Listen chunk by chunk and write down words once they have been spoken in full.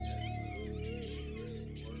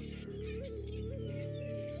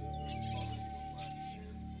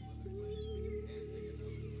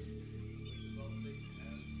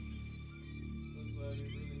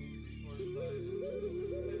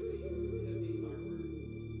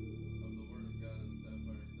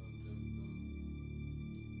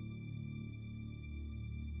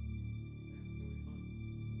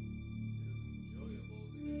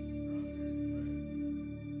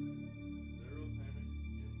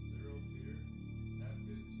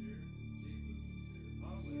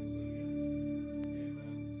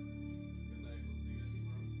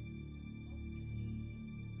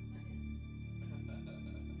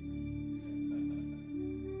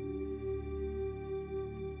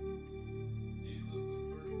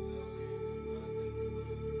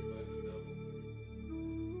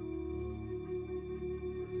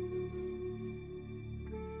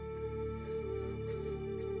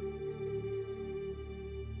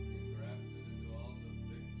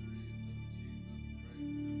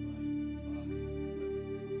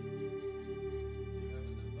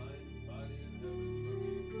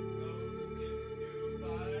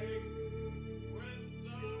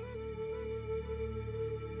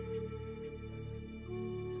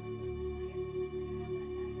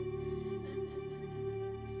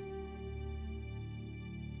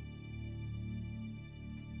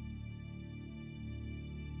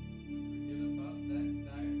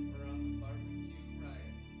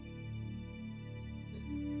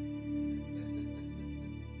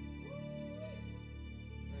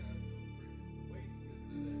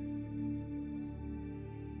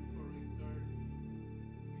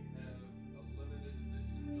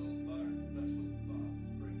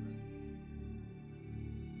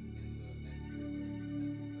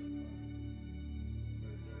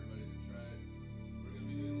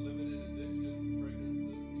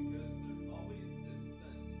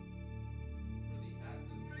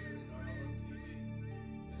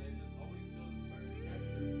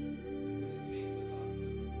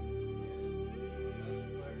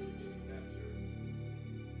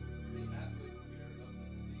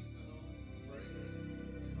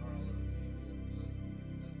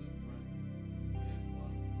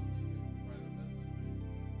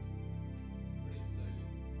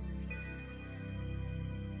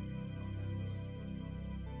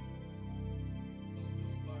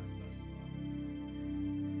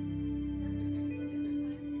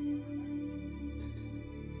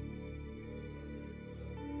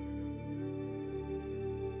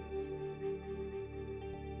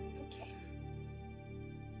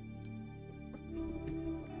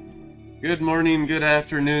Good morning, good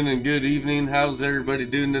afternoon, and good evening. How's everybody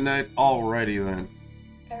doing tonight? Alrighty then.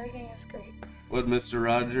 Everything is great. What'd Mr.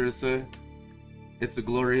 Rogers say? It's a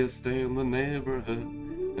glorious day in the neighborhood.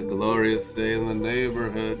 A glorious day in the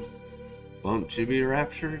neighborhood. Won't you be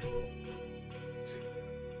raptured?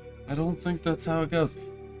 I don't think that's how it goes.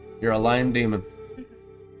 You're a lying demon.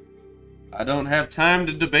 I don't have time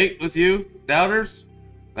to debate with you, doubters.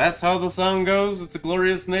 That's how the song goes. It's a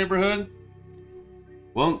glorious neighborhood.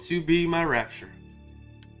 Won't you be my rapture?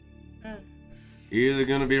 You're either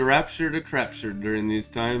going to be raptured or craptured during these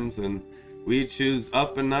times, and we choose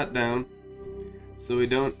up and not down, so we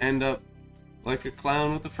don't end up like a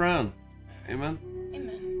clown with a frown. Amen?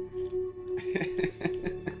 Amen.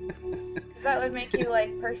 Because that would make you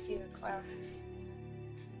like Percy the Clown.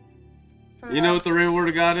 You know what the real word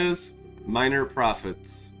of God is? Minor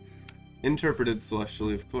prophets. Interpreted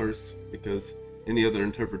celestially, of course, because any other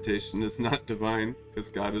interpretation is not divine, because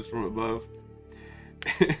God is from above.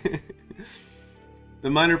 The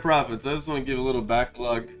minor prophets. I just want to give a little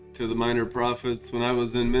backlog to the minor prophets. When I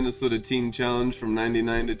was in Minnesota Teen Challenge from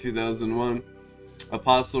 99 to 2001,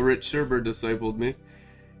 Apostle Rich Sherber discipled me.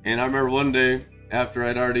 And I remember one day, after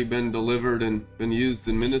I'd already been delivered and been used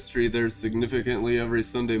in ministry, there's significantly every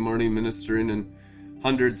Sunday morning ministering in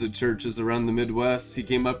hundreds of churches around the Midwest, he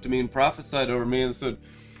came up to me and prophesied over me and said,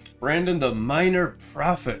 Brandon, the minor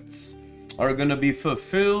prophets are going to be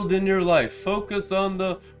fulfilled in your life. Focus on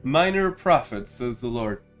the minor prophets, says the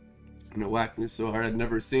Lord. And it whacked me so hard. I'd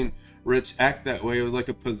never seen Rich act that way. It was like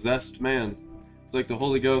a possessed man. It's like the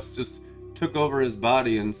Holy Ghost just took over his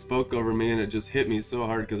body and spoke over me, and it just hit me so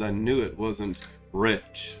hard because I knew it wasn't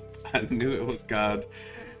Rich. I knew it was God.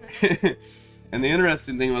 And the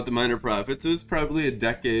interesting thing about the minor prophets, it was probably a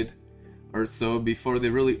decade or so before they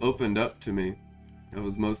really opened up to me. I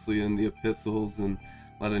was mostly in the epistles and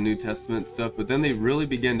a lot of New Testament stuff, but then they really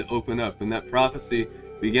began to open up, and that prophecy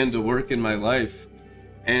began to work in my life.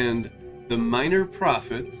 And the minor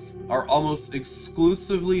prophets are almost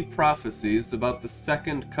exclusively prophecies about the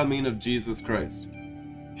second coming of Jesus Christ.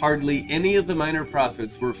 Hardly any of the minor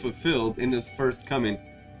prophets were fulfilled in his first coming.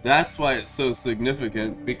 That's why it's so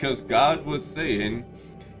significant, because God was saying,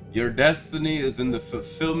 your destiny is in the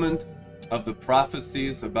fulfillment of the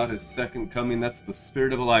prophecies about his second coming. That's the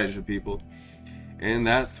spirit of Elijah, people. And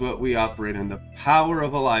that's what we operate in, the power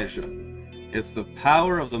of Elijah. It's the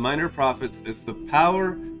power of the minor prophets. It's the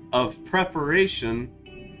power of preparation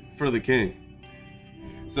for the king.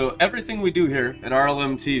 So everything we do here at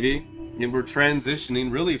RLM TV, and we're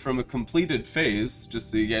transitioning really from a completed phase, just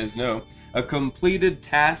so you guys know, a completed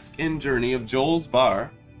task and journey of Joel's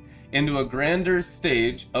Bar into a grander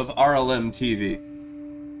stage of RLM TV.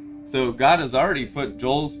 So God has already put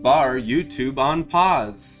Joel's Bar YouTube on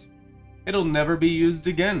pause. It'll never be used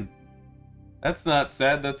again. That's not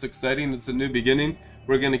sad, that's exciting, it's a new beginning.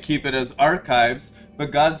 We're going to keep it as archives,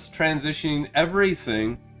 but God's transitioning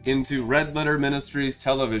everything into Red Letter Ministries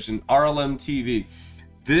Television, RLM TV.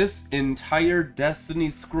 This entire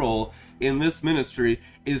destiny scroll in this ministry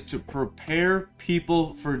is to prepare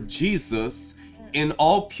people for Jesus in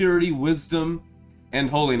all purity, wisdom,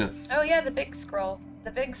 and holiness. Oh yeah, the big scroll.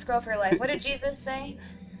 The big scroll for your life. What did Jesus say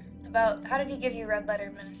about, how did he give you Red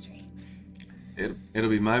Letter Ministry? It'll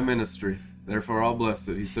be my ministry. Therefore I'll bless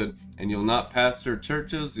it. He said, and you'll not pastor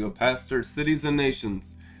churches, you'll pastor cities and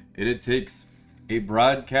nations. It takes a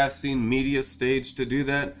broadcasting media stage to do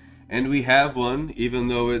that. And we have one, even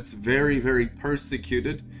though it's very, very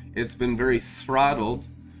persecuted. It's been very throttled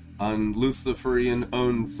on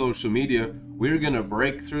Luciferian-owned social media. We're going to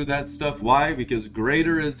break through that stuff. Why? Because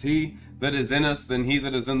greater is he that is in us than he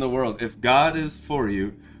that is in the world. If God is for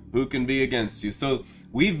you, who can be against you? So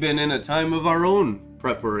we've been in a time of our own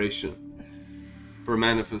preparation for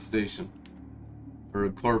manifestation, for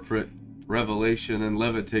a corporate revelation and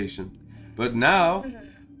levitation. But now,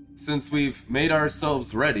 since we've made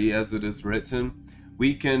ourselves ready, as it is written,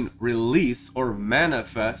 we can release or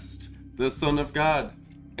manifest the Son of God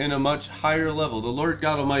in a much higher level. The Lord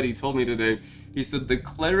God Almighty told me today, he said, the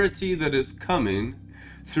clarity that is coming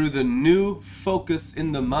through the new focus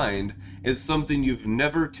in the mind is something you've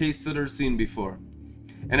never tasted or seen before.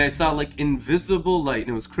 And I saw like invisible light,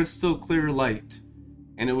 and it was crystal clear light.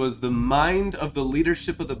 And it was the mind of the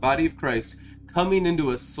leadership of the body of Christ coming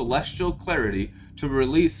into a celestial clarity to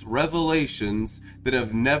release revelations that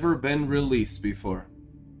have never been released before.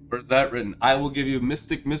 Where's that written? I will give you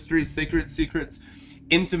mystic mysteries, sacred secrets,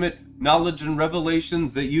 intimate knowledge and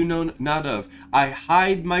revelations that you know not of. I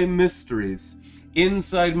hide my mysteries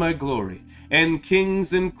inside my glory, and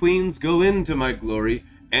kings and queens go into my glory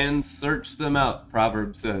and search them out,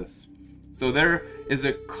 Proverbs says. So there is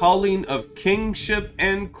a calling of kingship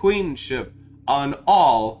and queenship on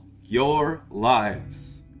all your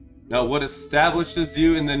lives. Now, what establishes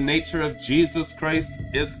you in the nature of Jesus Christ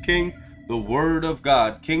is King, the Word of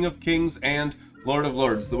God, King of kings and Lord of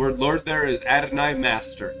lords. The word Lord there is Adonai,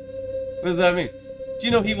 master. What does that mean? Do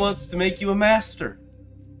you know he wants to make you a master?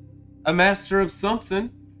 A master of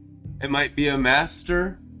something. It might be a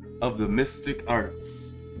master of the mystic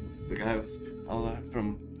arts. The guy with all that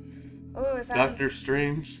from Doctor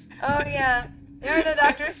Strange. Oh, yeah. You remember the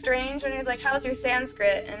Doctor Strange when he was like, how's your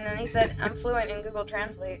Sanskrit? And then he said, I'm fluent in Google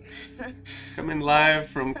Translate. Coming live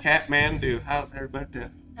from Kathmandu. How's everybody doing?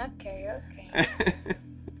 Okay.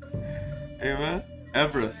 Amen.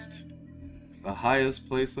 Everest, the highest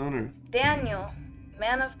place on earth. Daniel,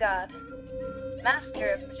 man of God, master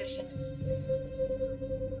of magicians.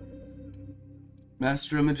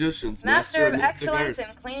 Master of magicians. Master of excellence arts.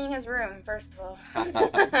 in cleaning his room, first of all.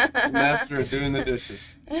 Master of doing the dishes.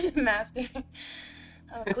 Master.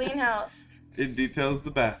 Oh, clean house. It details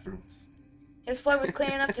the bathrooms. His floor was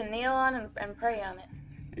clean enough to kneel on and pray on it.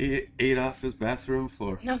 He ate off his bathroom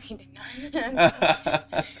floor. No, he did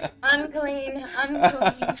not. Unclean.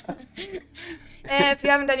 And if you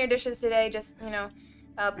haven't done your dishes today, just,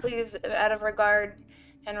 please, out of regard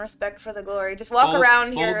and respect for the glory, just walk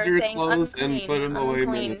around here saying unclean, and put them away,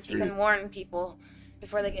 unclean, so you can warn people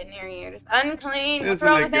before they get near you. Just unclean. What's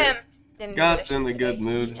wrong with him? God's in the good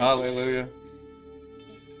mood. Hallelujah.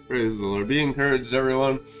 Praise the Lord. Be encouraged,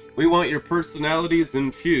 everyone. We want your personalities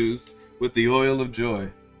infused with the oil of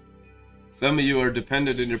joy. Some of you are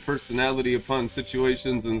dependent in your personality upon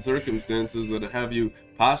situations and circumstances that have you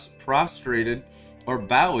prostrated or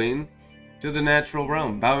bowing to the natural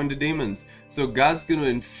realm, bowing to demons. So God's going to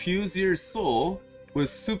infuse your soul with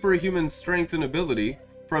superhuman strength and ability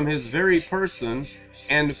from his very person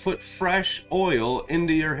and put fresh oil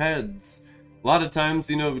into your heads. A lot of times,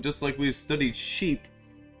 just like we've studied sheep,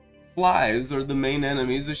 flies are the main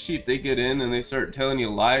enemies of sheep. They get in and they start telling you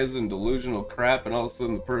lies and delusional crap, and all of a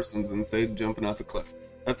sudden the person's insane, jumping off a cliff.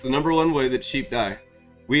 That's the number one way that sheep die.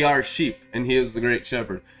 We are sheep, and he is the great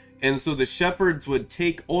shepherd. And so the shepherds would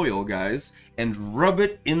take oil, guys, and rub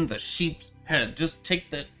it in the sheep's head. Just take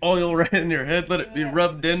that oil right in your head, let it be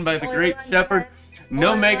rubbed in by the great shepherd.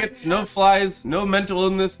 No maggots, no flies, no mental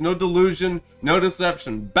illness, no delusion, no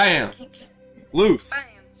deception. Bam! Loose. Bam.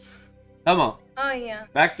 Come on. Oh, yeah.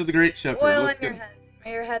 Back to the great shepherd. Oil Let's on your head.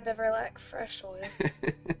 May your head never lack fresh oil.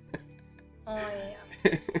 Oh,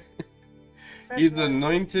 yeah. He's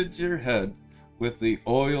anointed your head with the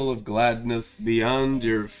oil of gladness beyond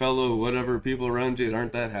your fellow whatever people around you that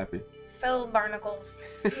aren't that happy. Fellow barnacles.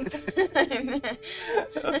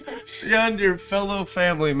 Beyond your fellow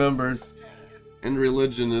family members and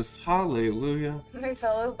religionists. Hallelujah. My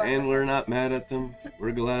fellow barnacles. And we're not mad at them.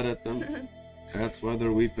 We're glad at them. That's why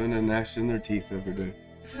they're weeping and gnashing their teeth every day.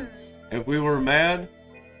 If we were mad,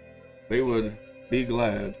 they would be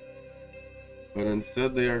glad. But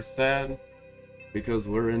instead they are sad because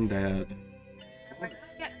we're in dad. We're not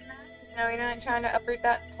getting that. Because now you're not trying to uproot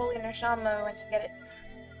that holy neshama when you get it.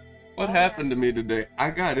 What happened to me today? I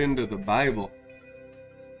got into the Bible.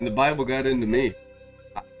 And the Bible got into me.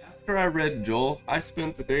 After I read Joel, I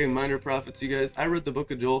spent the day in Minor Prophets, you guys. I read the book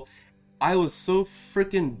of Joel. I was so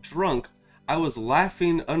freaking drunk. I was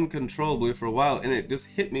laughing uncontrollably for a while, and it just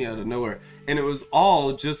hit me out of nowhere. And it was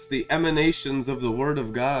all just the emanations of the Word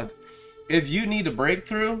of God. If you need a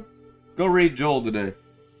breakthrough, go read Joel today.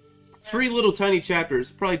 3 little tiny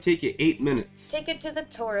chapters, probably take you 8 minutes. Take it to the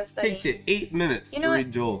Torah study. Takes you 8 minutes to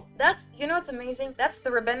read Joel. What's amazing? That's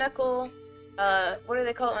the rabbinical, what do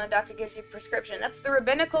they call it when a doctor gives you a prescription? That's the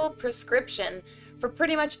rabbinical prescription for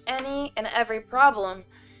pretty much any and every problem,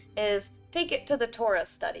 is take it to the Torah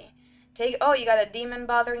study. You got a demon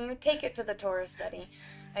bothering you? Take it to the Torah study.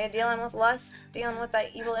 Are you dealing with lust? Dealing with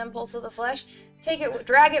that evil impulse of the flesh?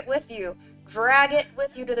 Drag it with you. Drag it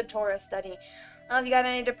with you to the Torah study. If you got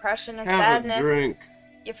any depression or sadness, a drink.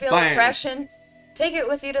 You feel depression, take it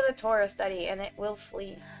with you to the Torah study and it will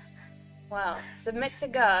flee. Wow. Submit to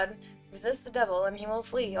God, resist the devil, and he will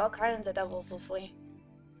flee. All kinds of devils will flee.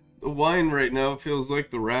 The wine right now feels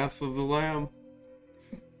like the wrath of the Lamb.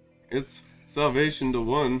 It's salvation to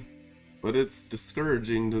one, but it's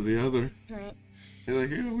discouraging to the other. Right. You're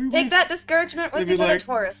like, take that discouragement with you to the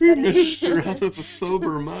Torah study. Minister out of a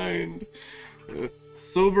sober mind.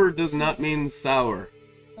 Sober does not mean sour.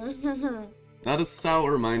 Not a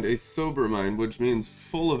sour mind, a sober mind, which means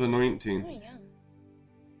full of anointing. Oh, yeah.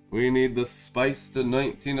 We need the spiced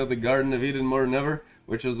anointing of the Garden of Eden more than ever,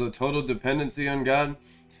 which is a total dependency on God.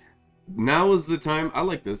 Now is the time. I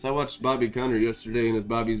like this. I watched Bobby Conner yesterday in his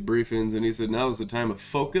Bobby's briefings, and he said now is the time of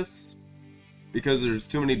focus Because there's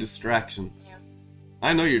too many distractions. Yeah.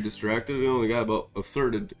 I know you're distracted. We only got about a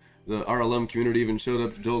third of the RLM community even showed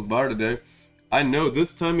up to Joel's bar today. I know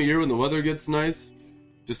this time of year when the weather gets nice,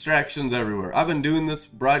 distractions everywhere. I've been doing this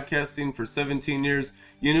broadcasting for 17 years.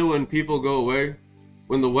 You know when people go away?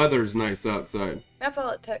 When the weather's nice outside. That's all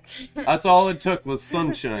it took. That's all it took was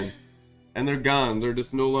sunshine. And they're gone. They're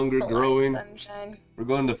just no longer Black growing. sunshine. We're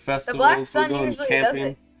going to festivals. The black We're sun going usually camping.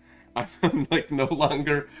 does it. I'm like no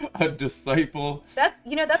longer a disciple.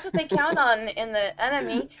 That's what they count on in the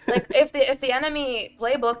enemy. Like if the enemy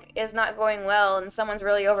playbook is not going well and someone's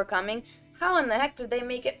really overcoming, how in the heck did they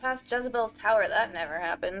make it past Jezebel's tower? That never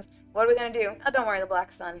happens. What are we gonna do? Oh, don't worry, the black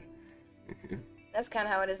sun. That's kind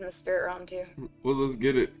of how it is in the spirit realm too. Well, let's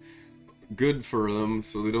get it good for them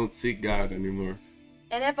so they don't seek God anymore.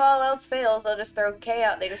 And if all else fails, they'll just throw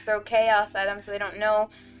chaos. They just throw chaos at them, so they don't know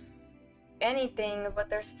anything of what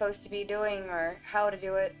they're supposed to be doing or how to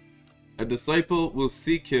do it. A disciple will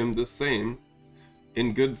seek him the same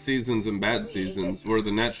in good seasons and bad seasons, where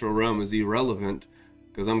the natural realm is irrelevant,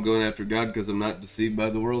 because I'm going after God because I'm not deceived by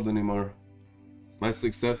the world anymore. My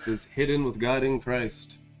success is hidden with God in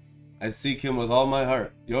Christ. I seek him with all my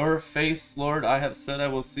heart. Your face, Lord, I have said I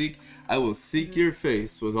will seek. I will seek your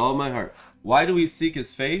face with all my heart. Why do we seek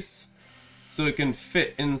his face? So it can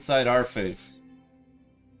fit inside our face.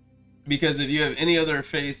 Because if you have any other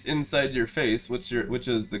face inside your face, which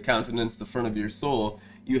is the countenance, the front of your soul,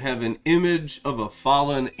 you have an image of a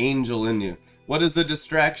fallen angel in you. What is a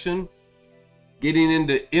distraction? Getting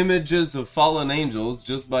into images of fallen angels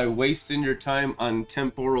just by wasting your time on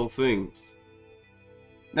temporal things.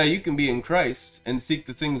 Now you can be in Christ and seek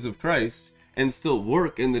the things of Christ and still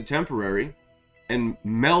work in the temporary and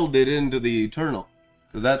meld it into the eternal.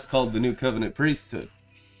 Because that's called the new covenant priesthood.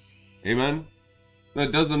 Amen?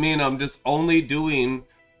 That doesn't mean I'm just only doing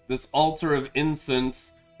this altar of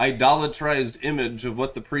incense, idolatrized image of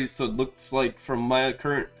what the priesthood looks like from my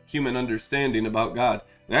current human understanding about God.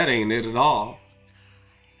 That ain't it at all.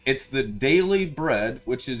 It's the daily bread,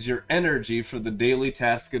 which is your energy for the daily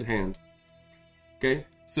task at hand. Okay?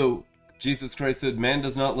 So, Jesus Christ said, man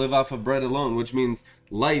does not live off of bread alone, which means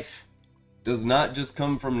life does not just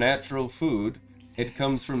come from natural food. It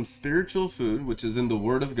comes from spiritual food, which is in the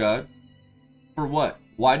Word of God. For what?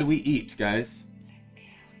 Why do we eat, guys?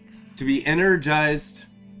 To be energized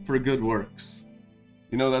for good works.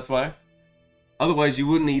 You know that's why? Otherwise, you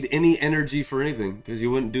wouldn't need any energy for anything, because you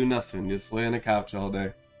wouldn't do nothing. Just lay on a couch all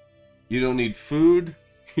day. You don't need food.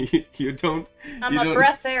 you don't. I'm a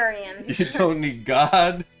breatharian. You don't need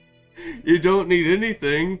God. You don't need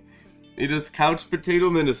anything. You just couch potato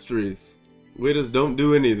ministries. We just don't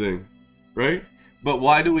do anything, right? But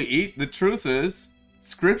why do we eat? The truth is,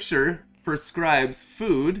 Scripture prescribes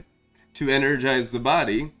food to energize the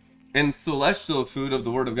body, and celestial food of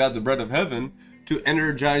the Word of God, the bread of heaven, to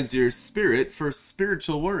energize your spirit for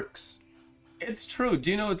spiritual works. It's true.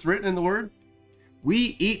 Do you know it's written in the Word?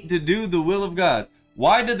 We eat to do the will of God.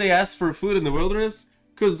 Why did they ask for food in the wilderness?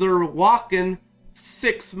 Because they're walking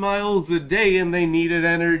 6 miles a day and they needed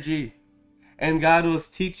energy. And God was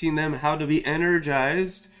teaching them how to be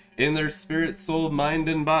energized in their spirit, soul, mind,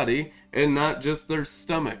 and body, and not just their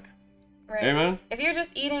stomach. Right. Amen? If you're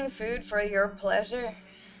just eating food for your pleasure,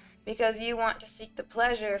 because you want to seek the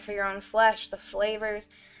pleasure for your own flesh, the flavors,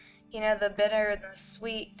 the bitter and the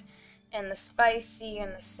sweet and the spicy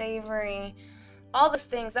and the savory, all those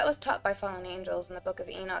things, that was taught by fallen angels in the book of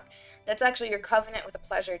Enoch. That's actually your covenant with a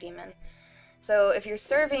pleasure demon. So if you're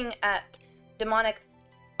serving at demonic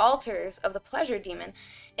altars of the pleasure demon,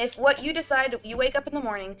 if what you decide, you wake up in the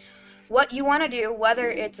morning, what you want to do, whether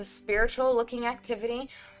it's a spiritual looking activity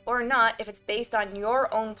or not, if it's based on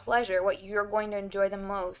your own pleasure, what you're going to enjoy the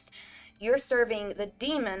most, you're serving the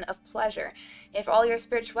demon of pleasure. If all your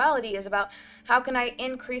spirituality is about how can I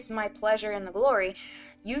increase my pleasure in the glory,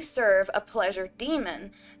 you serve a pleasure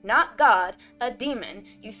demon, not God, a demon.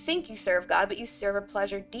 You think you serve God, but you serve a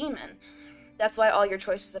pleasure demon. That's why all your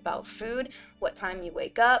choices about food, what time you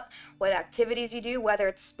wake up, what activities you do, whether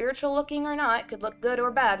it's spiritual looking or not, could look good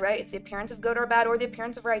or bad, right? It's the appearance of good or bad or the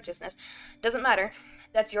appearance of righteousness. Doesn't matter.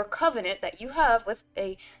 That's your covenant that you have with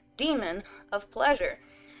a demon of pleasure.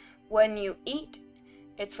 When you eat,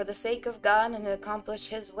 it's for the sake of God and to accomplish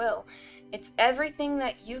His will. It's everything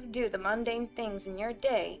that you do, the mundane things in your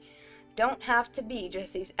day, don't have to be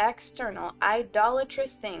just these external,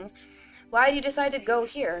 idolatrous things. Why do you decide to go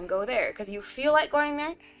here and go there? Because you feel like going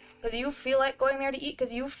there? Because you feel like going there to eat?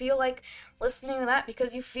 Because you feel like listening to that?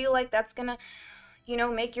 Because you feel like that's going to,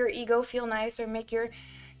 make your ego feel nice or make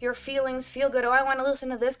your feelings feel good. Oh, I want to listen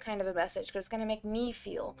to this kind of a message because it's going to make me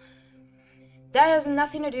feel. That has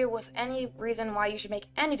nothing to do with any reason why you should make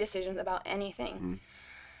any decisions about anything.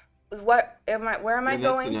 Where am I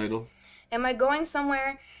going? That's an idol. Am I going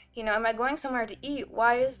somewhere? Am I going somewhere to eat?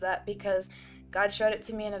 Why is that? Because God showed it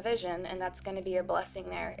to me in a vision, and that's going to be a blessing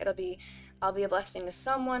there. I'll be a blessing to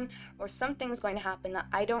someone, or something's going to happen that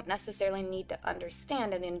I don't necessarily need to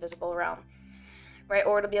understand in the invisible realm, right?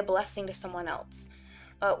 Or it'll be a blessing to someone else.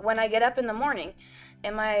 When I get up in the morning,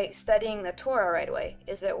 am I studying the Torah right away?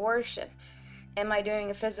 Is it worship? Am I doing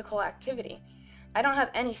a physical activity? I don't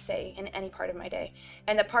have any say in any part of my day.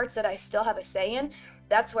 And the parts that I still have a say in,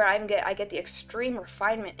 that's where I get the extreme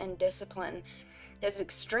refinement and discipline that's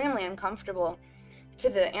extremely uncomfortable to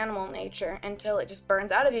the animal nature until it just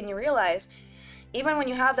burns out of you and you realize, even when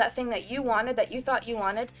you have that thing that you wanted, that you thought you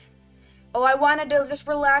wanted, oh, I wanted to just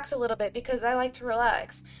relax a little bit because I like to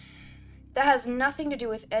relax. That has nothing to do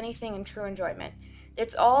with anything in true enjoyment.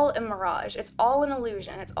 It's all a mirage. It's all an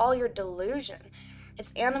illusion. It's all your delusion.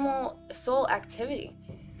 It's animal soul activity.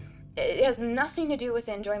 It has nothing to do with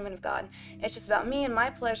the enjoyment of God. It's just about me and my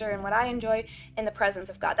pleasure and what I enjoy in the presence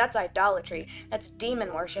of God. That's idolatry. That's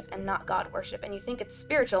demon worship and not God worship. And you think it's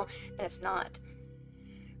spiritual, and it's not.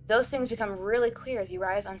 Those things become really clear as you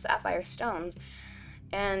rise on sapphire stones.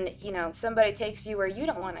 And, somebody takes you where you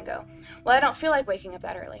don't want to go. Well, I don't feel like waking up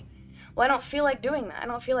that early. Well, I don't feel like doing that.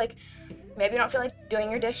 Maybe you don't feel like doing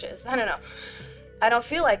your dishes. I don't know. I don't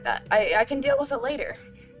feel like that. I can deal with it later.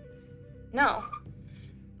 No.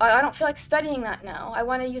 I don't feel like studying that now. I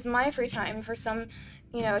want to use my free time for some,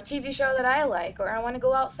 TV show that I like, or I want to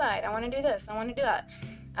go outside. I want to do this. I want to do that.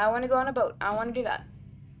 I want to go on a boat. I want to do that.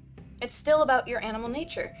 It's still about your animal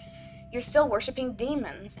nature. You're still worshiping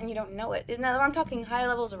demons, and you don't know it. Now, I'm talking high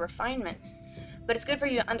levels of refinement. But it's good for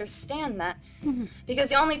you to understand that. Because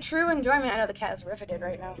the only true enjoyment... I know the cat is riveted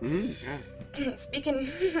right now. Yeah. Speaking...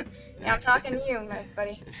 I'm talking to you, my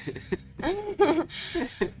buddy.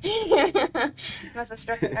 Must have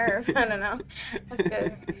struck a nerve. I don't know. That's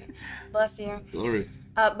good. Bless you. Glory.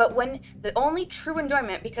 But when... The only true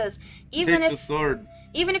enjoyment, because even Take the sword.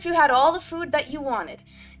 Even if you had all the food that you wanted,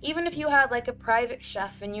 even if you had like a private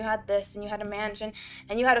chef, and you had this, and you had a mansion,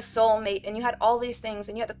 and you had a soulmate, and you had all these things,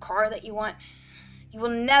 and you had the car that you want... You will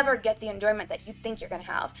never get the enjoyment that you think you're going to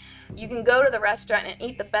have. You can go to the restaurant and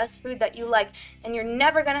eat the best food that you like, and you're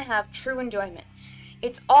never going to have true enjoyment.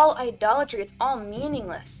 It's all idolatry. It's all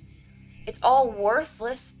meaningless. It's all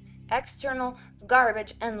worthless, external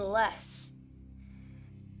garbage unless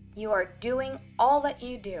you are doing all that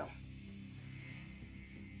you do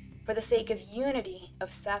for the sake of unity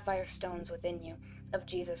of sapphire stones within you, of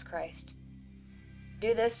Jesus Christ.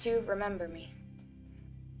 Do this to remember me.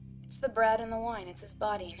 It's the bread and the wine. It's his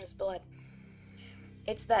body and his blood.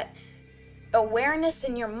 It's that awareness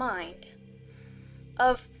in your mind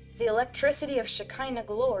of the electricity of Shekinah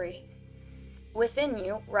glory within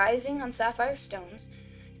you, rising on sapphire stones,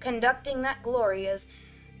 conducting that glory as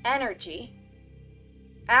energy,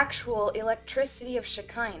 actual electricity of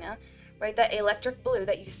Shekinah, right? That electric blue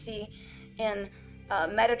that you see in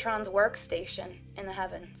Metatron's workstation in the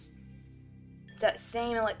heavens. It's that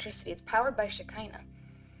same electricity. It's powered by Shekinah.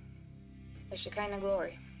 The Shekinah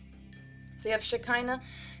glory. So you have Shekinah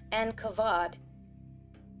and Kavod,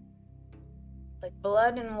 like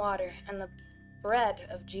blood and water, and the bread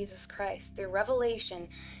of Jesus Christ, the revelation,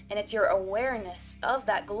 and it's your awareness of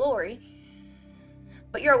that glory.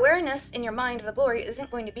 But your awareness in your mind of the glory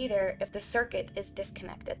isn't going to be there if the circuit is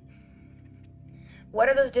disconnected. What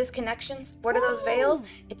are those disconnections? What are those veils?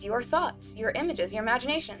 It's your thoughts, your images, your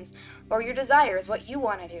imaginations, or your desires, what you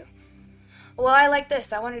want to do. Well, I like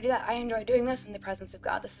this. I want to do that. I enjoy doing this in the presence of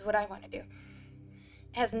God. This is what I want to do.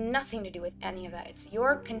 It has nothing to do with any of that. It's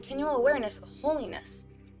your continual awareness of the holiness.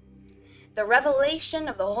 The revelation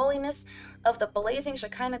of the holiness of the blazing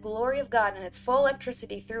Shekinah glory of God and its full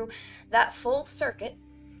electricity through that full circuit.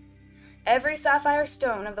 Every sapphire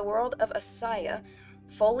stone of the world of Asaya,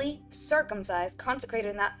 fully circumcised,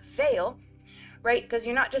 consecrated in that veil, right? Because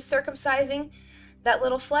you're not just circumcising that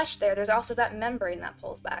little flesh there. There's also that membrane that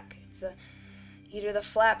pulls back. You do the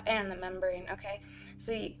flap and the membrane, okay?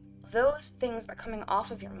 See, those things are coming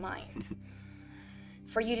off of your mind.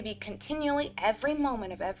 For you to be continually, every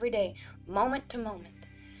moment of every day, moment to moment,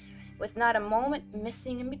 with not a moment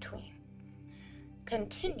missing in between.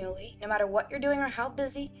 Continually, no matter what you're doing or how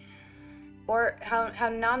busy, or how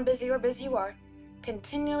non-busy or busy you are,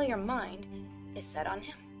 continually your mind is set on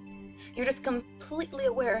him. You're just completely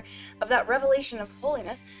aware of that revelation of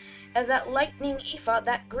holiness as that lightning ephod,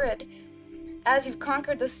 that grid, as you've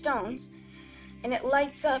conquered the stones, and it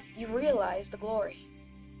lights up, you realize the glory.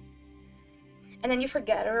 And then you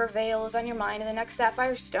forget, or a veil is on your mind, and the next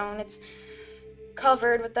sapphire stone, it's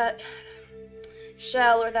covered with that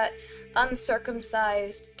shell or that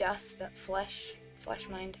uncircumcised dust, that flesh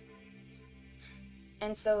mind.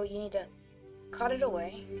 And so you need to cut it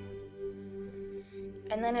away,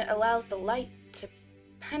 and then it allows the light to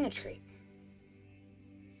penetrate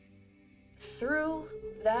through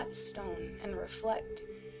that stone and reflect.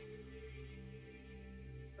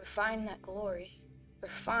 Refine that glory.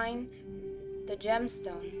 Refine the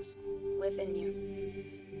gemstones within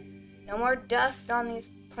you. No more dust on these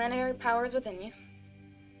planetary powers within you,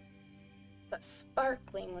 but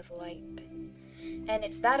sparkling with light. And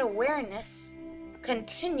it's that awareness,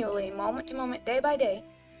 continually, moment to moment, day by day,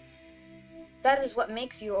 that is what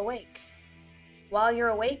makes you awake. While you're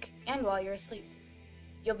awake and while you're asleep,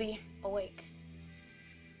 you'll be awake.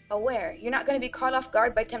 Aware. You're not going to be caught off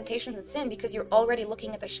guard by temptations and sin because you're already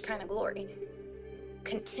looking at the Shekinah glory.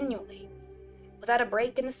 Continually. Without a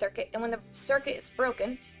break in the circuit. And when the circuit is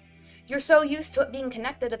broken, you're so used to it being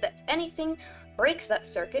connected that if anything breaks that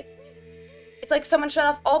circuit, it's like someone shut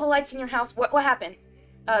off all the lights in your house. What happened?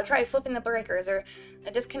 Try flipping the breakers or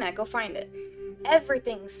a disconnect. Go find it.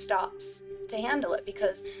 Everything stops to handle it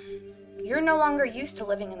because you're no longer used to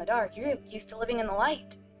living in the dark. You're used to living in the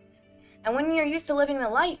light. And when you're used to living in the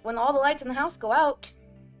light, when all the lights in the house go out,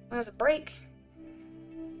 when there's a break,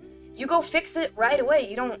 you go fix it right away.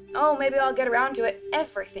 You don't, oh, maybe I'll get around to it.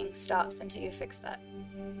 Everything stops until you fix that.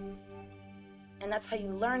 And that's how you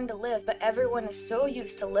learn to live. But everyone is so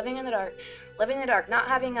used to living in the dark, not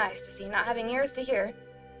having eyes to see, not having ears to hear.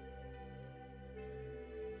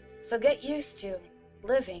 So get used to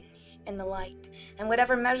living in the light. And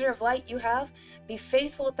whatever measure of light you have, be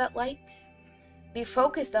faithful with that light. Be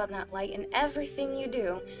focused on that light, and everything you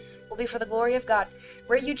do will be for the glory of God.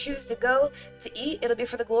 Where you choose to go to eat, it'll be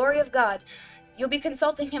for the glory of God. You'll be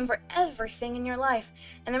consulting Him for everything in your life.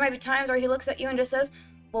 And there might be times where He looks at you and just says,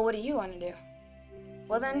 well, what do you want to do?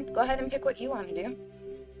 Well, then go ahead and pick what you want to do.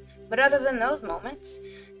 But other than those moments,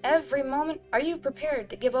 every moment, are you prepared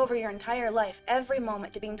to give over your entire life, every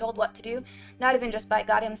moment, to being told what to do, not even just by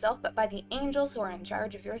God Himself, but by the angels who are in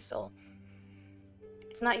charge of your soul?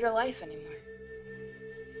 It's not your life anymore.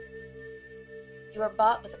 You are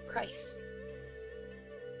bought with a price.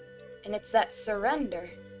 And it's that surrender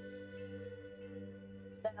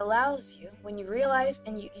that allows you, when you realize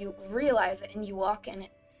and you realize it and you walk in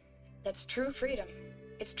it, that's true freedom.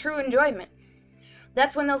 It's true enjoyment.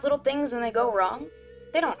 That's when those little things, when they go wrong,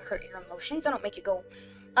 they don't hurt your emotions. They don't make you go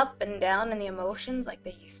up and down in the emotions like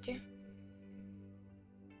they used to.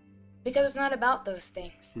 Because it's not about those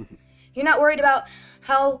things. You're not worried about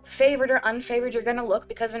how favored or unfavored you're going to look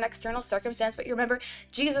because of an external circumstance, but you remember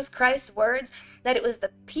Jesus Christ's words that it was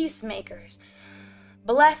the peacemakers.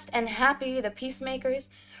 Blessed and happy the peacemakers,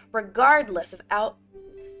 regardless of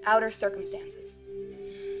outer circumstances.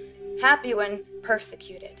 Happy when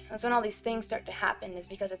persecuted. That's when all these things start to happen, is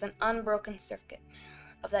because it's an unbroken circuit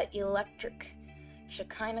of that electric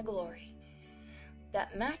Shekinah glory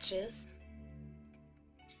that matches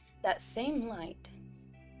that same light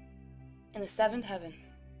in the seventh heaven,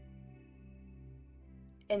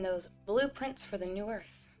 in those blueprints for the new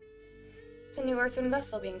earth. It's a new earthen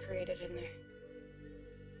vessel being created in there.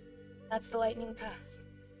 That's the lightning path.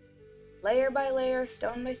 Layer by layer,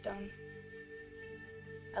 stone by stone.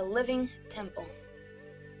 A living temple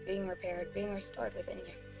being repaired, being restored within you.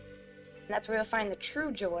 And that's where you'll find the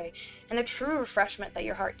true joy and the true refreshment that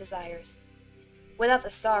your heart desires, without the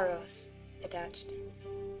sorrows attached.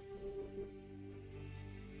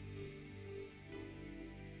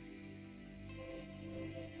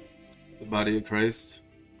 The body of Christ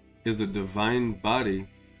is a divine body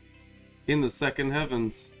in the second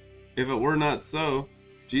heavens. If it were not so,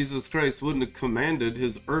 Jesus Christ wouldn't have commanded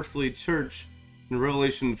His earthly church in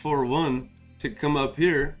Revelation 4:1 to come up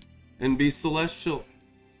here and be celestial.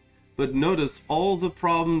 But notice all the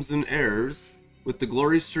problems and errors with the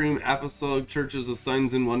Glory Stream Apostolic Churches of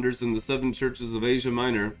Signs and Wonders and the 7 churches of Asia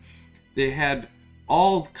Minor. They had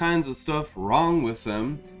all kinds of stuff wrong with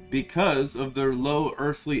them because of their low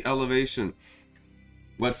earthly elevation.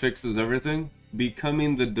 What fixes everything?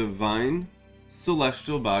 Becoming the divine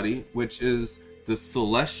celestial body, which is the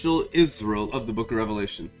celestial Israel of the book of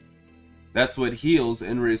Revelation. That's what heals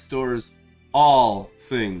and restores all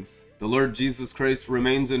things. The Lord Jesus Christ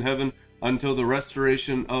remains in heaven until the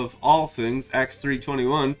restoration of all things. Acts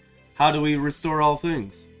 3:21. How do we restore all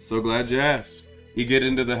things? So glad you asked. You get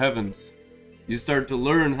into the heavens. You start to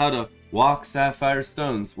learn how to walk sapphire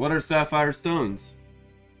stones. What are sapphire stones?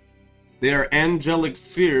 They are angelic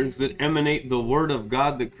spheres that emanate the word of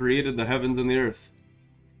God that created the heavens and the earth.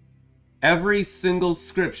 Every single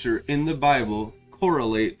scripture in the Bible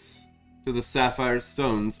correlates to the sapphire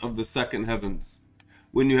stones of the second heavens.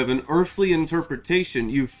 When you have an earthly interpretation,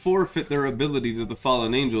 you forfeit their ability to the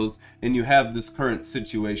fallen angels, and you have this current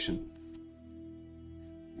situation.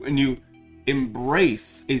 When you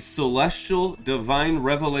embrace a celestial divine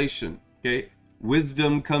revelation, okay,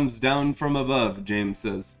 wisdom comes down from above, James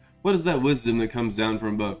says. What is that wisdom that comes down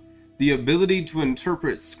from above? The ability to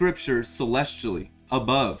interpret scripture celestially,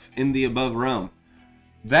 above, in the above realm.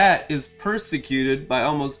 That is persecuted by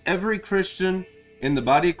almost every Christian in the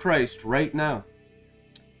body of Christ right now.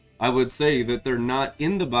 I would say that they're not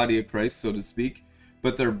in the body of Christ, so to speak,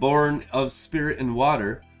 but they're born of spirit and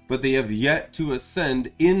water, but they have yet to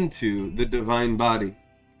ascend into the divine body.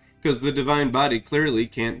 Because the divine body clearly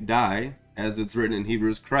can't die, as it's written in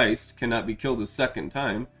Hebrews, Christ cannot be killed a second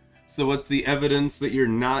time. So what's the evidence that you're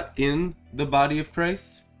not in the body of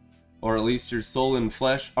Christ? Or at least your soul and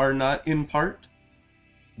flesh are not in part?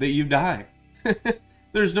 That you die.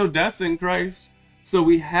 There's no death in Christ. So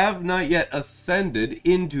we have not yet ascended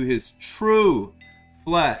into his true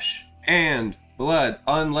flesh and blood,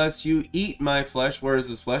 unless you eat my flesh. Where is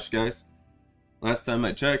his flesh, guys? Last time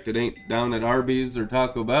I checked, it ain't down at Arby's or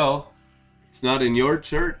Taco Bell. It's not in your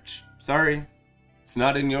church. Sorry. It's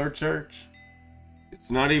not in your church. It's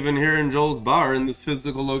not even here in Joel's bar in this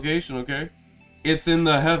physical location, okay? It's in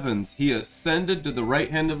the heavens. He ascended to the right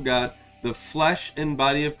hand of God. The flesh and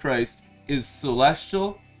body of Christ is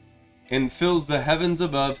celestial and fills the heavens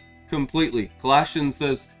above completely. Colossians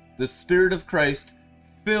says, the Spirit of Christ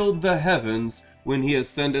filled the heavens when he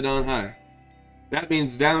ascended on high. That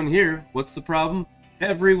means down here, what's the problem?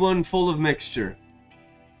 Everyone full of mixture.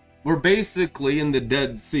 We're basically in the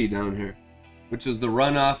Dead Sea down here, which is the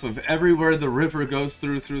runoff of everywhere the river goes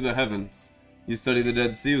through the heavens. You study the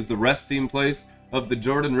Dead Sea, it was the resting place of the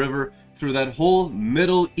Jordan River through that whole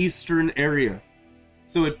Middle Eastern area.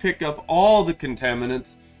 So it picked up all the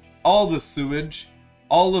contaminants, all the sewage,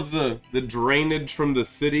 all of the drainage from the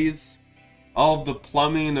cities, all of the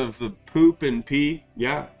plumbing of the poop and pee,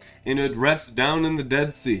 yeah, and it rests down in the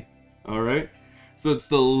Dead Sea, all right? So it's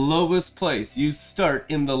the lowest place. You start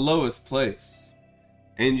in the lowest place,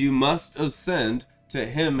 and you must ascend to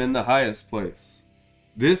him in the highest place.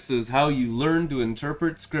 This is how you learn to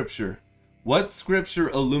interpret Scripture. What Scripture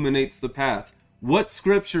illuminates the path? What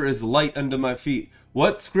Scripture is light unto my feet?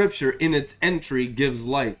 What Scripture in its entry gives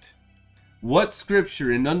light? What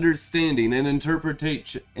Scripture in understanding and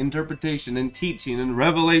interpretation and teaching and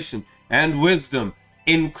revelation and wisdom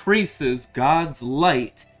increases God's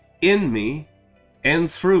light in me and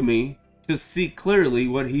through me to see clearly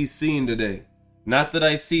what he's seeing today? Not that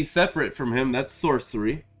I see separate from him, that's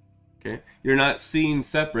sorcery. Okay, you're not seeing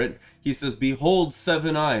separate. He says, behold,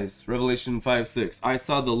 7 eyes, Revelation 5:6. I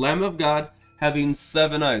saw the Lamb of God having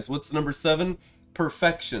 7 eyes. What's the number 7?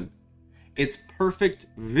 Perfection. It's perfect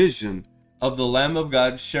vision of the Lamb of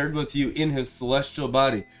God shared with you in his celestial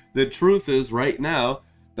body. The truth is, right now,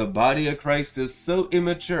 the body of Christ is so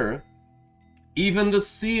immature, even the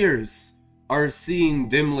seers are seeing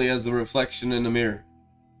dimly as a reflection in a mirror.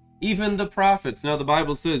 Even the prophets. Now, the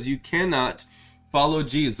Bible says you cannot follow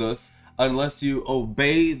Jesus unless you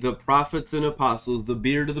obey the prophets and apostles, the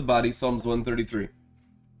beard of the body, Psalms 133.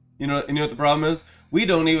 You know what the problem is? We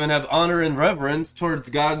don't even have honor and reverence towards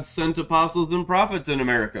God's sent apostles and prophets in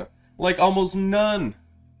America. Like almost none.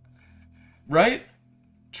 Right?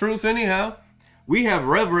 Truth anyhow. We have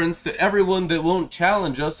reverence to everyone that won't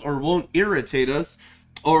challenge us or won't irritate us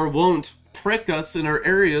or won't prick us in our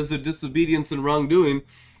areas of disobedience and wrongdoing.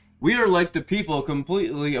 We are like the people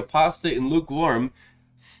completely apostate and lukewarm,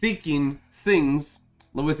 seeking things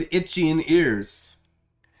with itching ears,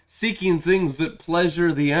 seeking things that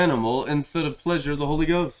pleasure the animal instead of pleasure the Holy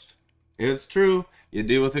Ghost. It's true. You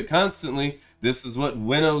deal with it constantly. This is what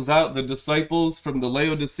winnows out the disciples from the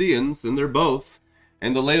Laodiceans, and they're both.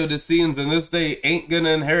 And the Laodiceans in this day ain't going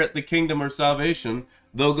to inherit the kingdom or salvation.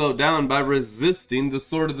 They'll go down by resisting the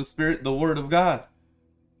sword of the Spirit, the Word of God.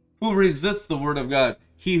 Who resists the Word of God?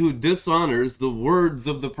 He who dishonors the words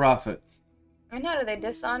of the prophets. And how do they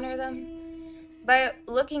dishonor them? By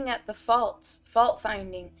looking at the faults, fault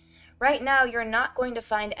finding. Right now, you're not going to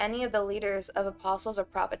find any of the leaders of apostles or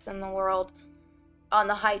prophets in the world on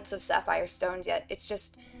the heights of sapphire stones yet. It's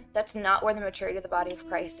just, that's not where the maturity of the body of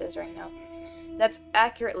Christ is right now. That's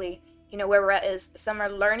accurately, where we're at is some are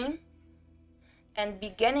learning and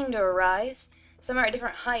beginning to arise. Some are at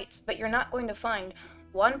different heights, but you're not going to find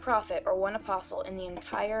one prophet or one apostle in the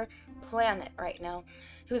entire planet right now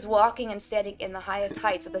who's walking and standing in the highest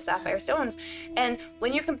heights of the sapphire stones. And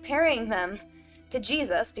when you're comparing them to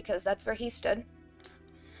Jesus, because that's where he stood,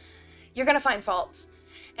 you're going to find faults.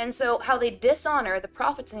 And so how they dishonor the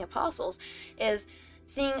prophets and the apostles is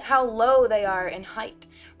seeing how low they are in height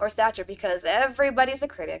or stature, because everybody's a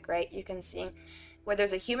critic, right? You can see where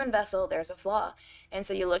there's a human vessel, there's a flaw. And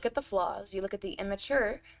so you look at the flaws, you look at the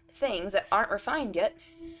immature things that aren't refined yet,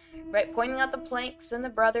 right? Pointing out the planks in the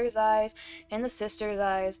brother's eyes and the sister's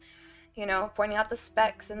eyes, you know, pointing out the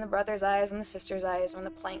specks in the brother's eyes and the sister's eyes when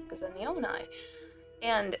the plank is in the own eye.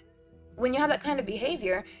 And when you have that kind of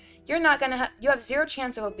behavior, you're not going to you have zero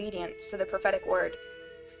chance of obedience to the prophetic word,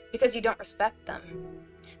 because you don't respect them.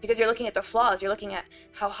 Because you're looking at their flaws, you're looking at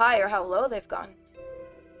how high or how low they've gone.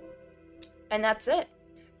 And that's it.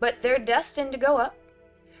 But they're destined to go up.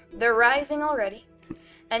 They're rising already.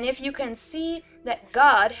 And if you can see that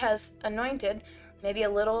God has anointed maybe a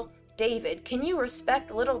little David, can you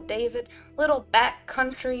respect little David, little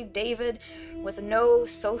backcountry David with no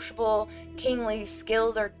sociable kingly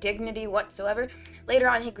skills or dignity whatsoever? Later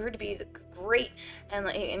on, he grew to be great and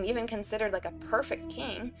even considered like a perfect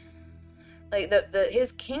king. Like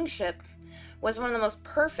his kingship was one of the most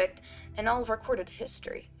perfect in all of recorded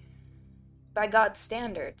history by God's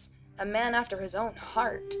standards. A man after his own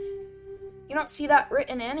heart. You don't see that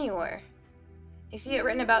written anywhere. You see it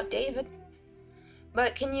written about David.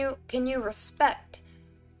 But can you respect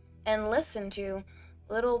and listen to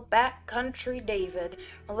little backcountry David,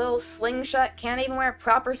 a little slingshot, can't even wear a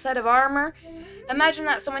proper set of armor? Imagine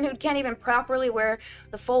that, someone who can't even properly wear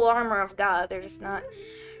the full armor of God. They're just not.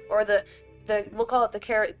 Or we'll call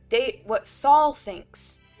it what Saul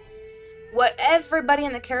thinks. What everybody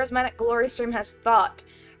in the charismatic glory stream has thought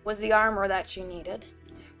was the armor that you needed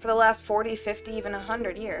for the last 40, 50, even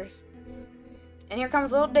 100 years. And here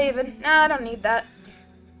comes little David. Nah, I don't need that.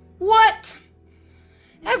 What?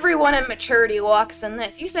 Everyone in maturity walks in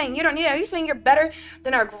this. You saying you don't need it? Are you saying you're better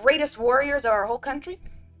than our greatest warriors of our whole country?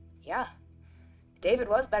 Yeah. David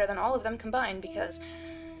was better than all of them combined, because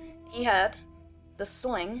he had the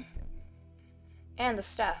sling and the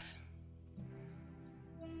staff.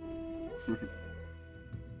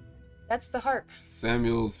 That's the harp.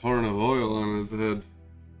 Samuel's horn of oil on his head.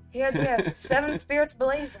 He had 7 spirits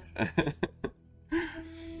blazing.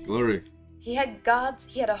 Glory. He had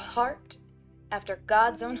a heart after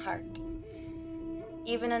God's own heart,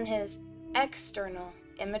 even in his external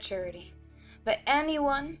immaturity. But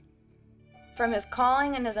anyone from his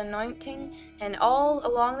calling and his anointing and all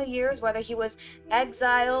along the years, whether he was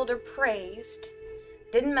exiled or praised,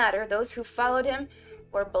 didn't matter. Those who followed him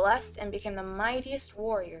were blessed and became the mightiest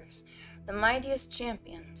warriors, the mightiest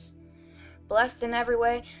champions. Blessed in every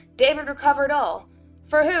way. David recovered all.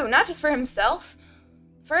 For who? Not just for himself,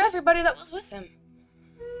 for everybody that was with him.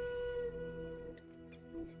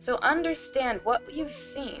 So understand what you've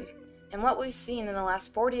seen and what we've seen in the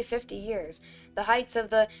last 40, 50 years. The heights of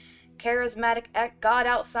the charismatic, God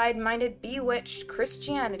outside-minded, bewitched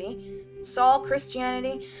Christianity, Saul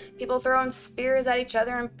Christianity, people throwing spears at each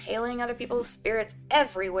other, impaling other people's spirits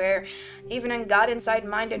everywhere, even in God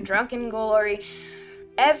inside-minded, drunken glory.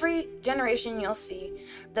 Every generation you'll see,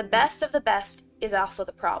 the best of the best is also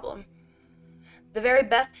the problem. The very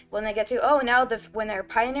best, when they get to, when they're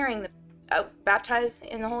pioneering the baptized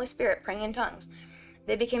in the Holy Spirit, praying in tongues,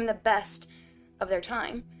 they became the best of their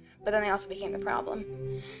time, but then they also became the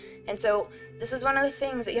problem. And so this is one of the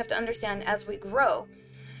things that you have to understand as we grow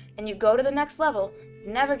and you go to the next level.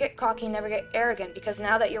 Never get cocky, never get arrogant, because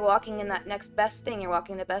now that you're walking in that next best thing, you're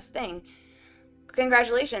walking the best thing.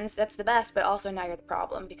 Congratulations, that's the best, but also now you're the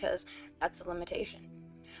problem, because that's the limitation.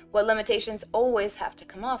 What limitations always have to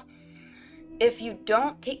come off. If you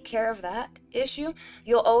don't take care of that issue,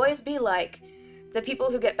 you'll always be like the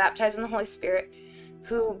people who get baptized in the Holy Spirit,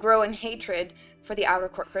 who grow in hatred for the outer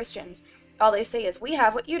court Christians. All they say is, we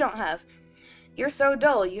have what you don't have. You're so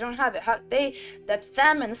dull, you don't have it. That's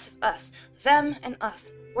them and this is us. Them and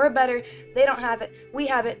us. We're better, they don't have it. We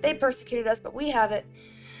have it. They persecuted us, but we have it.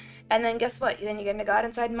 And then guess what? Then you get into God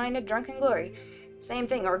inside-minded, drunken glory. Same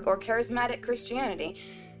thing, or charismatic Christianity.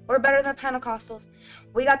 We're better than the Pentecostals.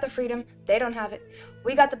 We got the freedom. They don't have it.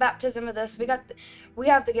 We got the baptism of this. We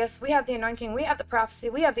have the gifts. We have the anointing. We have the prophecy.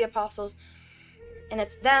 We have the apostles. And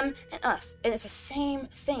it's them and us. And it's the same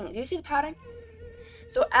thing. Do you see the pattern?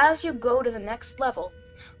 So as you go to the next level,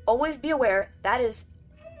 always be aware that is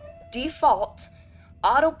default,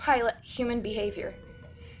 autopilot human behavior.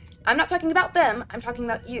 I'm not talking about them. I'm talking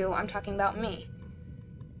about you. I'm talking about me.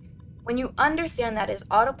 When you understand that is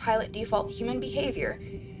autopilot default human behavior,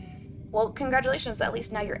 well, congratulations, at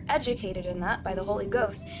least now you're educated in that by the Holy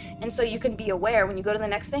Ghost. And so you can be aware when you go to the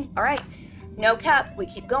next thing, all right, no cap, we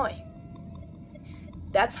keep going.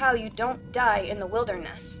 That's how you don't die in the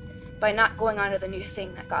wilderness, by not going on to the new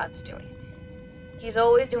thing that God's doing. He's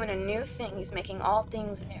always doing a new thing. He's making all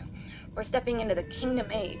things new. We're stepping into the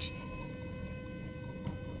kingdom age.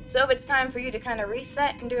 So if it's time for you to kind of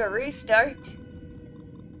reset and do a restart,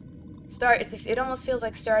 it almost feels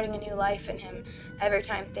like starting a new life in Him every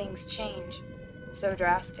time things change so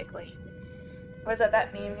drastically. What does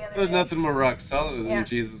that mean the other There's day? nothing more rock solid than Yeah.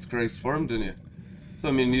 Jesus Christ formed in you. So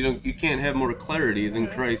I mean, you can't have more clarity than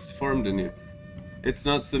Christ formed in you. It's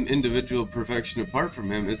not some individual perfection apart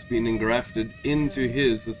from Him. It's being engrafted into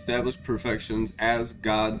His established perfections as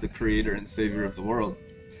God, the Creator and Savior of the world.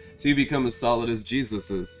 So you become as solid as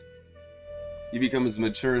Jesus is. You become as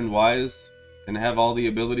mature and wise and have all the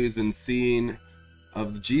abilities and seeing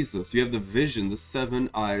of Jesus. You have the vision, the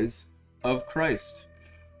 7 eyes of Christ.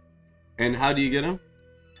 And how do you get them?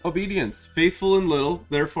 Obedience. Faithful in little,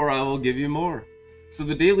 therefore I will give you more. So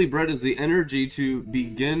the daily bread is the energy to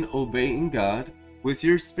begin obeying God with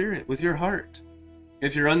your spirit, with your heart.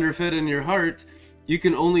 If you're underfed in your heart, you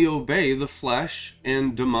can only obey the flesh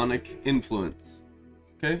and demonic influence.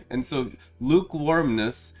 Okay? And so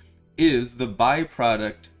lukewarmness is the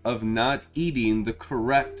byproduct of not eating the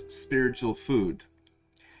correct spiritual food.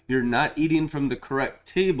 You're not eating from the correct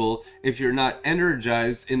table if you're not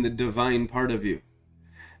energized in the divine part of you.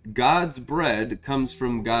 God's bread comes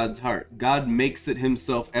from God's heart. God makes it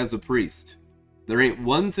Himself as a priest. There ain't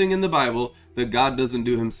one thing in the Bible that God doesn't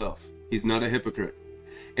do Himself. He's not a hypocrite.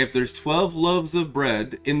 If there's 12 loaves of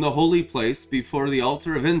bread in the holy place before the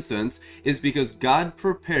altar of incense, it's because God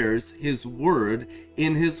prepares His word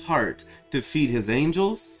in His heart to feed His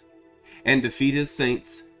angels and to feed His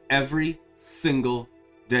saints every single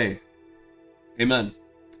day. Amen.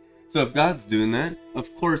 So if God's doing that,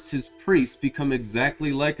 of course His priests become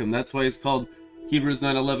exactly like Him. That's why He's called, Hebrews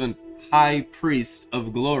 9:11, High Priest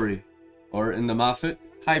of Glory. Or in the Moffat,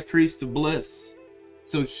 High Priest of Bliss.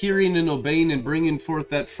 So hearing and obeying and bringing forth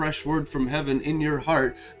that fresh word from heaven in your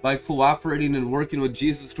heart by cooperating and working with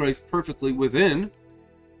Jesus Christ perfectly within,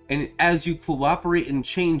 and as you cooperate and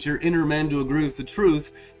change your inner man to agree with the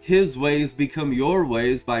truth, His ways become your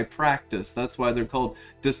ways by practice. That's why they're called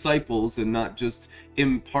disciples and not just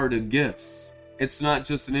imparted gifts. It's not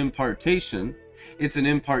just an impartation, it's an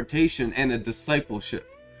impartation and a discipleship.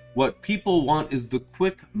 What people want is the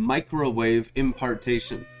quick microwave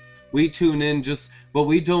impartation. We tune in but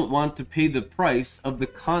we don't want to pay the price of the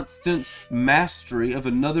constant mastery of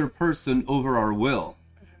another person over our will.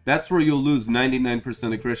 That's where you'll lose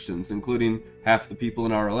 99% of Christians, including half the people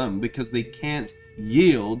in RLM, because they can't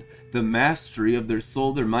yield the mastery of their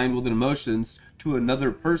soul, their mind, will, and emotions to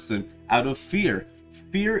another person out of fear.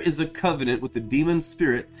 Fear is a covenant with the demon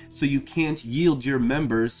spirit, so you can't yield your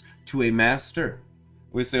members to a master.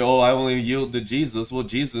 We say, oh, I only yield to Jesus. Well,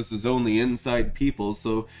 Jesus is only inside people,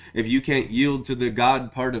 so if you can't yield to the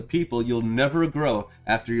God part of people, you'll never grow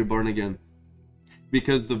after you're born again.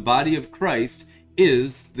 Because the body of Christ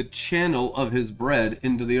is the channel of His bread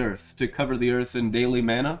into the earth, to cover the earth in daily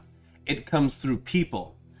manna. It comes through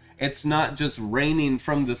people. It's not just raining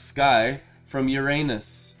from the sky from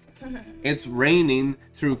Uranus. It's raining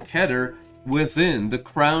through Keter within, the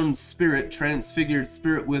crowned spirit, transfigured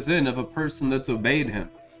spirit within of a person that's obeyed Him.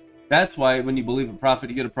 That's why when you believe a prophet,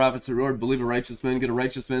 you get a prophet's reward. Believe a righteous man, you get a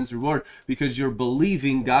righteous man's reward, because you're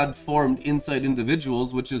believing God formed inside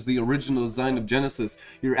individuals, which is the original design of Genesis.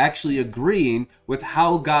 You're actually agreeing with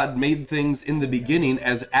how God made things in the beginning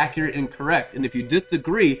as accurate and correct. And if you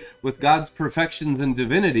disagree with God's perfections and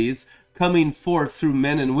divinities coming forth through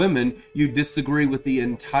men and women, you disagree with the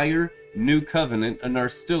entire new covenant and are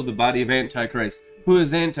still the body of Antichrist. Who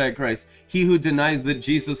is Antichrist? He who denies that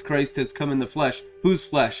Jesus Christ has come in the flesh. Whose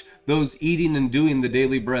flesh? Those eating and doing the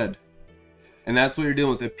daily bread. And that's what you're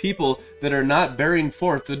dealing with. The people that are not bearing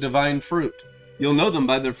forth the divine fruit. You'll know them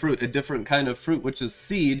by their fruit, a different kind of fruit, which is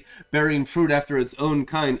seed bearing fruit after its own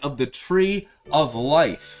kind of the tree of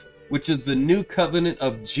life, which is the new covenant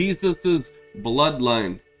of Jesus's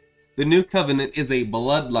bloodline. The new covenant is a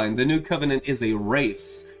bloodline. The new covenant is a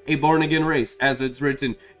race. A born-again race, as it's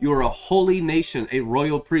written, you are a holy nation, a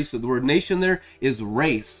royal priesthood. The word nation there is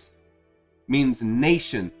race, means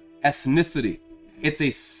nation, ethnicity. It's a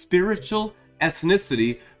spiritual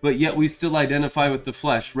ethnicity, but yet we still identify with the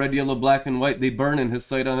flesh. Red, yellow, black, and white, they burn in His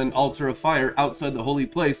sight on an altar of fire outside the holy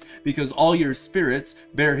place, because all your spirits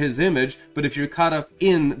bear His image. But if you're caught up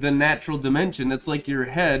in the natural dimension, it's like your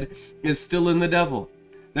head is still in the devil.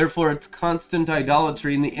 Therefore, it's constant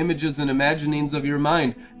idolatry in the images and imaginings of your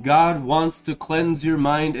mind. God wants to cleanse your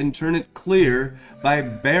mind and turn it clear by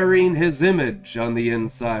bearing His image on the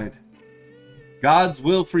inside. God's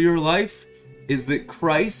will for your life is that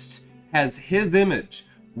Christ has His image.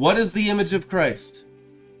 What is the image of Christ?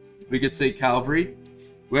 We could say Calvary.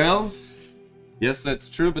 Well, yes, that's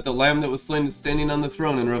true, but the Lamb that was slain is standing on the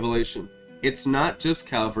throne in Revelation. It's not just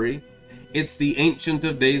Calvary. It's the Ancient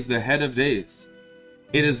of Days, the Head of Days.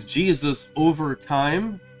 It is Jesus over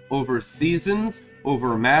time, over seasons,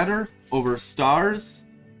 over matter, over stars,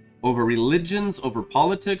 over religions, over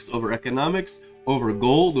politics, over economics, over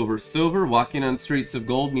gold, over silver. Walking on streets of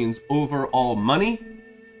gold means over all money.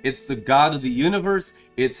 It's the God of the universe.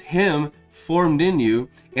 It's Him formed in you,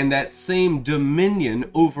 and that same dominion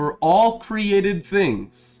over all created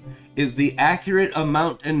things is the accurate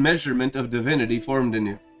amount and measurement of divinity formed in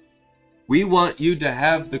you. We want you to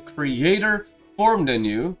have the Creator formed in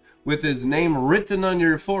you with His name written on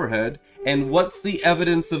your forehead. And what's the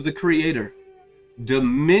evidence of the Creator?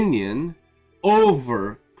 Dominion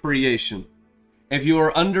over creation. If you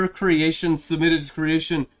are under creation, submitted to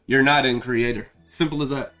creation, you're not in Creator. Simple as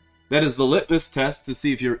that. That is the litmus test to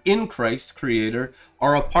see if you're in Christ, Creator,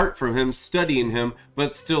 or apart from Him, studying Him,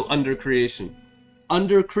 but still under creation.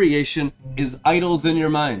 Under creation is idols in your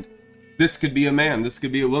mind. This could be a man, this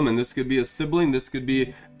could be a woman, this could be a sibling, this could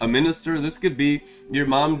be a minister, this could be your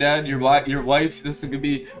mom, dad, your wife, this could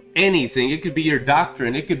be anything. It could be your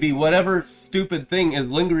doctrine, it could be whatever stupid thing is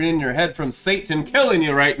lingering in your head from Satan killing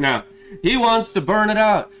you right now. He wants to burn it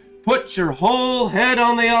out. Put your whole head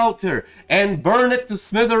on the altar and burn it to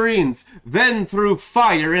smithereens. Then through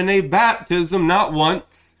fire in a baptism, not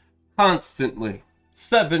once, constantly.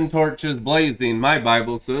 7 torches blazing, my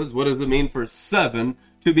Bible says. What does it mean for 7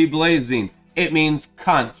 to be blazing? It means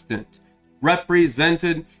constant.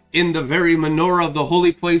 Represented in the very menorah of the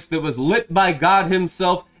holy place that was lit by God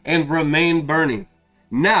Himself and remained burning.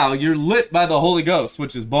 Now you're lit by the Holy Ghost,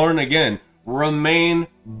 which is born again. Remain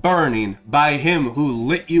burning by Him who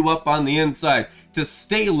lit you up on the inside. To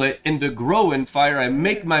stay lit and to grow in fire, I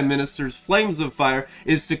make my ministers flames of fire,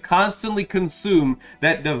 is to constantly consume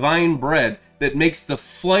that divine bread that makes the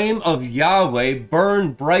flame of Yahweh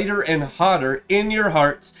burn brighter and hotter in your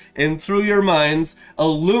hearts and through your minds,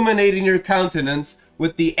 illuminating your countenance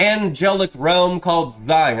with the angelic realm called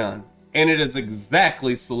Zion. And it is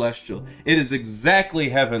exactly celestial. It is exactly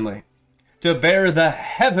heavenly. To bear the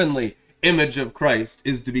heavenly image of Christ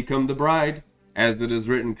is to become the bride, as it is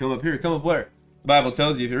written. Come up here. Come up where? The Bible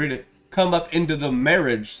tells you, if you read it, come up into the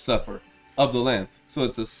marriage supper of the Lamb. So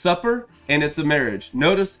it's a supper and it's a marriage.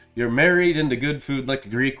 Notice you're married into good food like a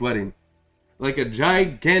Greek wedding, like a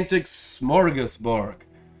gigantic smorgasbord.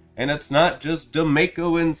 And it's not just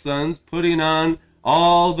D'Amico and Sons putting on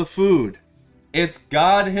all the food. It's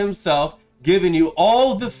God Himself giving you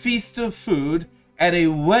all the feast of food at a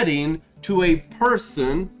wedding to a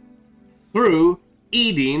person through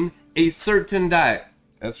eating a certain diet.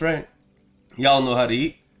 That's right. Y'all know how to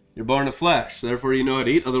eat. You're born of flesh, therefore you know how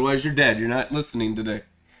to eat. Otherwise you're dead. You're not listening today.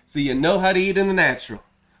 So you know how to eat in the natural.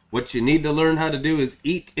 What you need to learn how to do is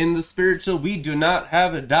eat in the spiritual. We do not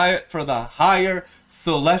have a diet for the higher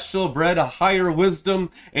celestial bread, a higher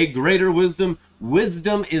wisdom, a greater wisdom.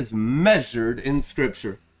 Wisdom is measured in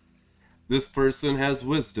Scripture. This person has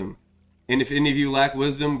wisdom. And if any of you lack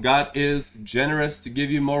wisdom, God is generous to give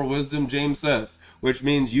you more wisdom, James says, which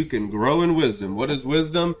means you can grow in wisdom. What is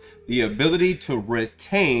wisdom? The ability to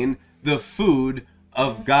retain the food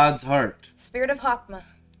of God's heart. Spirit of Chokmah.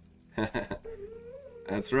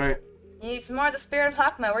 That's right. You need some more of the Spirit of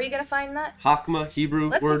Chokmah. Where are you going to find that? Chokmah,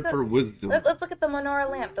 Hebrew word for wisdom. Let's look at the menorah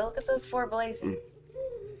lamp. Look at those 4 blazing.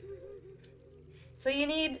 So you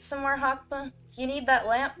need some more Chokmah. You need that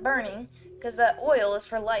lamp burning, because that oil is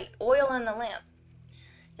for light. Oil in the lamp.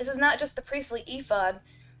 This is not just the priestly ephod.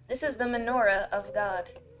 This is the menorah of God.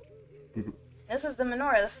 This is the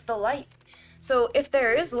menorah. This is the light. So if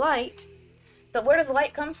there is light, but where does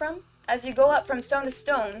light come from? As you go up from stone to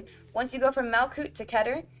stone, once you go from Malkut to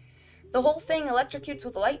Keter, the whole thing electrocutes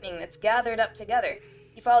with lightning that's gathered up together.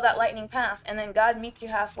 You follow that lightning path, and then God meets you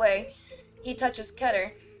halfway. He touches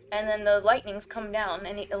Keter, and then the lightnings come down,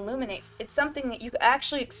 and it illuminates. It's something that you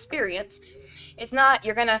actually experience. It's not,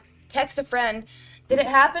 you're going to text a friend, did it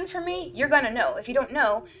happen for me? You're going to know. If you don't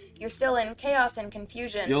know, you're still in chaos and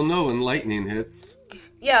confusion. You'll know when lightning hits.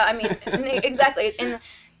 Yeah, I mean, exactly.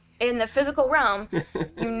 In the physical realm,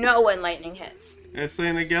 you know when lightning hits. It's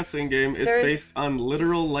ain't a guessing game. It's based on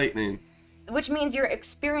literal lightning. Which means you're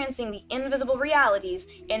experiencing the invisible realities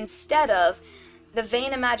instead of the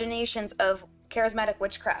vain imaginations of charismatic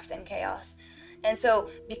witchcraft and chaos. And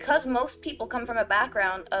so, because most people come from a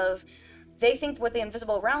background of, they think what the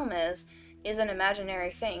invisible realm is an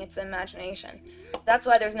imaginary thing. It's imagination. That's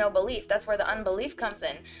why there's no belief. That's where the unbelief comes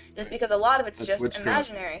in. Is because a lot of it's just witchcraft.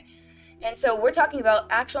 Imaginary. And so we're talking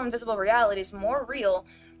about actual invisible realities more real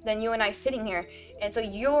than you and I sitting here. And so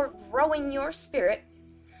you're growing your spirit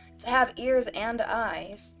to have ears and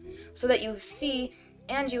eyes so that you see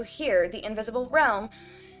and you hear the invisible realm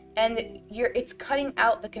And it's cutting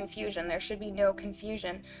out the confusion. There should be no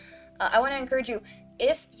confusion. I want to encourage you,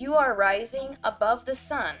 if you are rising above the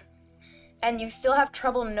sun and you still have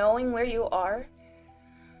trouble knowing where you are,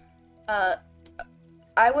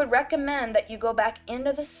 I would recommend that you go back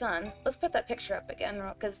into the sun. Let's put that picture up again,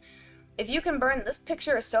 because if you can burn, this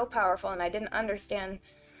picture is so powerful, and I didn't understand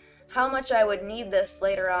how much I would need this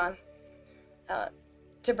later on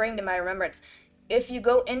to bring to my remembrance. If you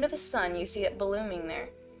go into the sun, you see it blooming there.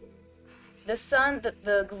 The sun,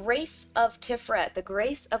 the grace of Tiferet, the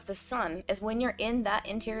grace of the sun, is when you're in that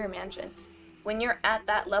interior mansion, when you're at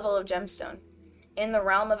that level of gemstone, in the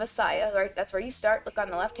realm of Asaya, right? That's where you start. Look on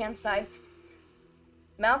the left-hand side.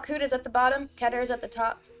 Malkut is at the bottom, Keter is at the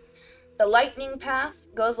top. The lightning path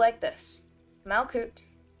goes like this. Malkut,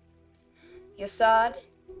 Yesod,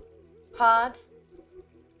 Hod,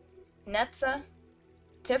 Netzah,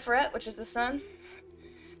 Tiferet, which is the sun,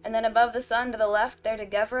 and then above the sun to the left, there to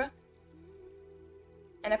Gevra,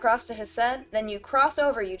 and across to Hesed. Then you cross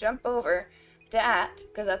over, you jump over to At,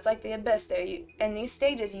 because that's like the abyss there. In these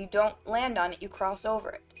stages, you don't land on it, you cross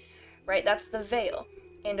over it, right? That's the veil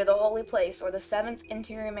into the holy place, or the seventh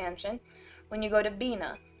interior mansion, when you go to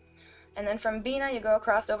Bina. And then from Bina, you go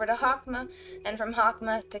across over to Hakma, and from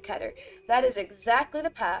Hakma to Keter. That is exactly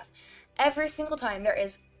the path. Every single time, there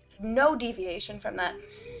is no deviation from that.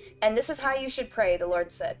 And this is how you should pray, the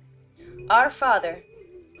Lord said. Our Father,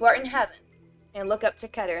 who art in heaven, and look up to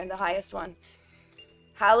Keter, the highest one.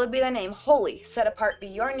 Hallowed be thy name, holy, set apart be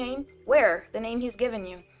your name. Where? The name he's given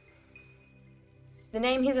you. The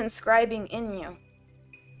name he's inscribing in you.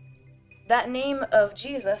 That name of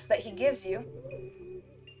Jesus that he gives you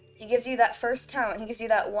that first talent. He gives you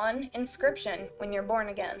that one inscription when you're born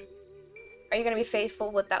again. Are you going to be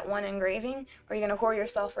faithful with that one engraving, or are you going to whore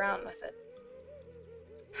yourself around with it?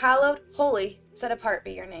 Hallowed, holy, set apart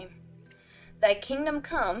be your name. Thy kingdom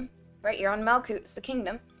come, right? You're on Malkut, it's the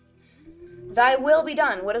kingdom. Thy will be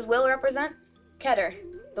done. What does will represent? Keter,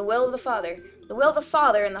 the will of the Father. The will of the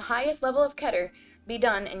Father in the highest level of Keter be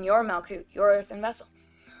done in your Malkut, your earthen vessel.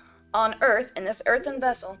 On earth, in this earthen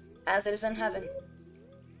vessel, as it is in heaven.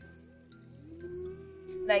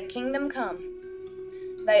 Thy kingdom come.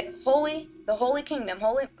 The holy kingdom,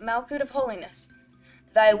 holy Malkut of holiness.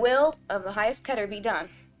 Thy will of the highest Keter be done.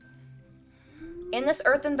 In this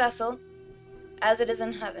earthen vessel, as it is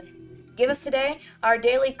in heaven. Give us today our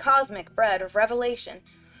daily cosmic bread of revelation.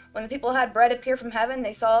 When the people had bread appear from heaven,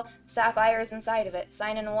 they saw sapphires inside of it,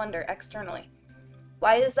 sign and wonder externally.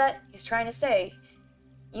 Why is that? He's trying to say,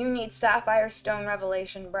 you need sapphire stone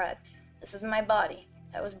revelation bread. This is my body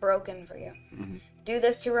that was broken for you. Mm-hmm. Do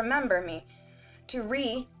this to remember me, to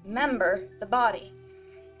remember the body.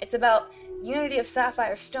 It's about unity of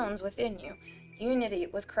sapphire stones within you, unity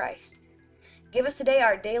with Christ. Give us today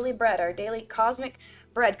our daily bread, our daily cosmic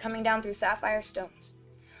bread coming down through sapphire stones.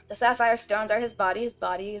 The sapphire stones are his body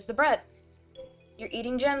is the bread. You're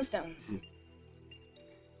eating gemstones. Mm.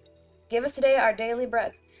 Give us today our daily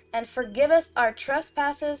bread. And forgive us our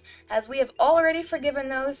trespasses, as we have already forgiven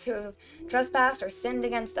those who have trespassed or sinned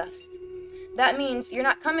against us. That means you're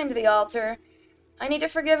not coming to the altar. I need to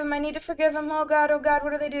forgive him. Oh God,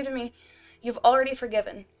 what do they do to me? You've already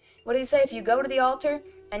forgiven. What does he say? If you go to the altar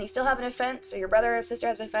and you still have an offense, or your brother or sister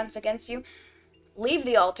has an offense against you, leave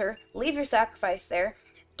the altar, leave your sacrifice there.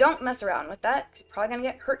 Don't mess around with that, because you're probably going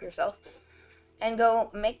to get hurt yourself. And go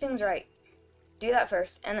make things right. Do that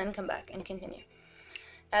first, and then come back and continue.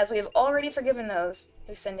 As we have already forgiven those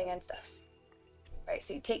who sinned against us. Right,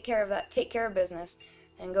 so you take care of that, take care of business,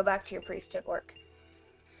 and go back to your priesthood work.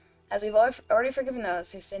 As we've already forgiven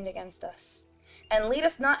those who sinned against us. And lead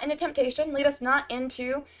us not into temptation, lead us not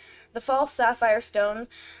into the false sapphire stones,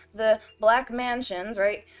 the black mansions,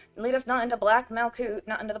 right? Lead us not into black Malkut,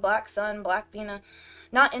 not into the black sun, black Bina,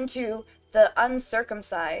 not into the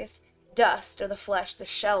uncircumcised dust or the flesh, the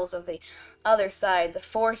shells of the other side, the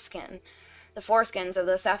foreskins of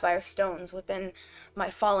the sapphire stones within my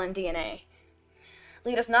fallen DNA.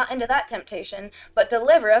 Lead us not into that temptation, but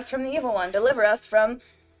deliver us from the evil one. Deliver us from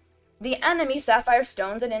the enemy sapphire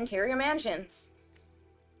stones and interior mansions.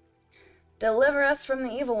 Deliver us from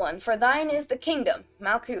the evil one, for thine is the kingdom,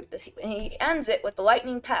 Malkut. And he ends it with the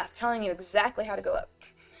lightning path, telling you exactly how to go up.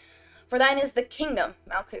 For thine is the kingdom,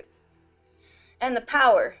 Malkut, and the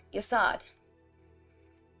power, Yesod,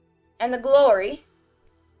 and the glory,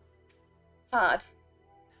 Hod,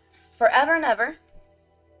 forever and ever.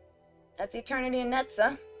 That's eternity in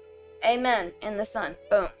Netzah. Amen. In the sun.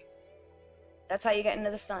 Boom. That's how you get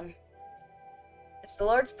into the sun. It's the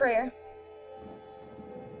Lord's Prayer.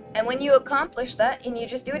 And when you accomplish that, and you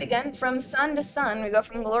just do it again, from sun to sun, we go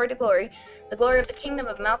from glory to glory, the glory of the kingdom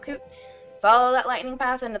of Malkut, Follow that lightning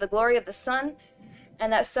path into the glory of the sun,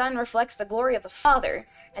 and that sun reflects the glory of the Father,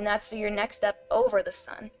 and that's your next step over the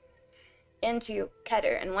sun into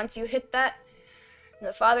Keter. And once you hit that,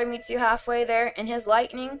 the Father meets you halfway there, and his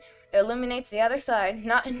lightning illuminates the other side,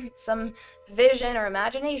 not in some vision or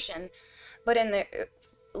imagination, but in the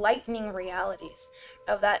lightning realities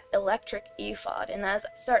of that electric ephod. And as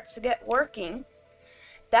it starts to get working,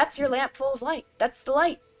 that's your lamp full of light. That's the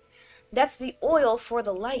light. That's the oil for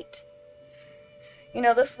the light. You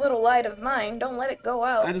know, this little light of mine, don't let it go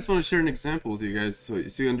out. I just want to share an example with you guys so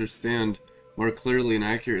you understand more clearly and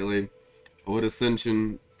accurately what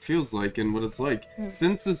ascension feels like and what it's like.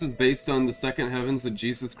 Since this is based on the second heavens that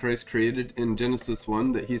Jesus Christ created in Genesis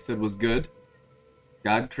 1 that he said was good,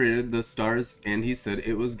 God created the stars and he said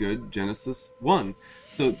it was good, Genesis 1.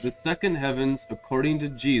 So the second heavens, according to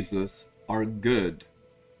Jesus, are good.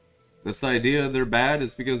 This idea they're bad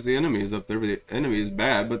is because the enemy is up there. The enemy is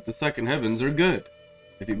bad, but the second heavens are good,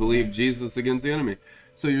 if you believe Jesus against the enemy.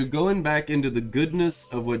 So you're going back into the goodness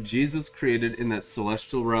of what Jesus created in that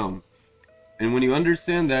celestial realm. And when you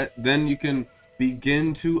understand that, then you can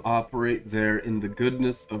begin to operate there in the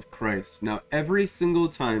goodness of Christ. Now, every single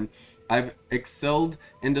time I've excelled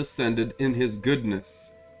and ascended in his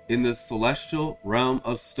goodness, in the celestial realm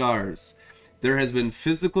of stars, there has been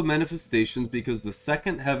physical manifestations because the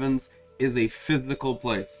second heavens is a physical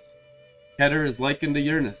place. Keter is likened to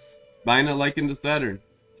Uranus, Bina likened to Saturn,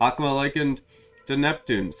 Hakma likened to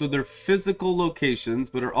Neptune. So they're physical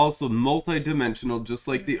locations, but are also multidimensional, just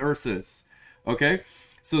like the Earth is. Okay?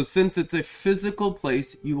 So since it's a physical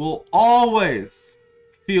place, you will always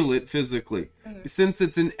feel it physically. Since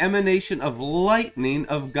it's an emanation of lightning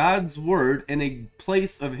of God's word in a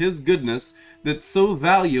place of his goodness that's so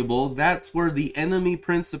valuable, that's where the enemy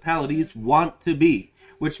principalities want to be,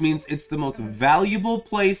 which means it's the most valuable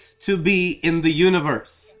place to be in the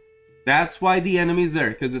universe. That's why the enemy's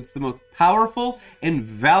there, because it's the most powerful and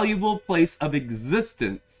valuable place of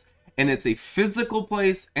existence. And it's a physical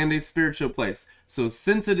place and a spiritual place. So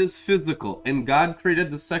since it is physical and God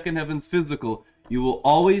created the second heavens physical, you will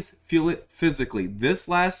always feel it physically. This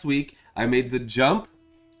last week, I made the jump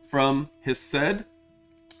from Hesed,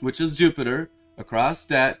 which is Jupiter, across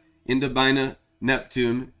that into Bina,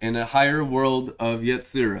 Neptune, and a higher world of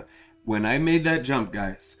Yetzirah. When I made that jump,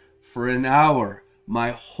 guys, for an hour,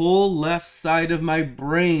 my whole left side of my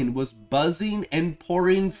brain was buzzing and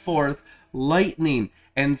pouring forth lightning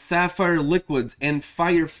and sapphire liquids and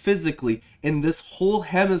fire physically in this whole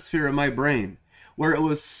hemisphere of my brain, where it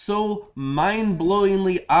was so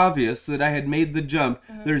mind-blowingly obvious that I had made the jump.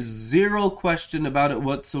 There's zero question about it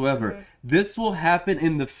whatsoever. This will happen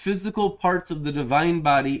in the physical parts of the divine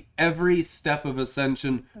body every step of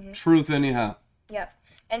ascension. Truth anyhow. Yep.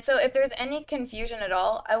 And so if there's any confusion at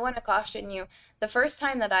all, I want to caution you. The first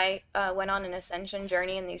time that I went on an ascension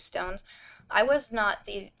journey in these stones, I was not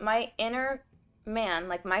my inner man,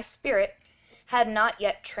 like my spirit, had not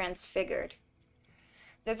yet transfigured.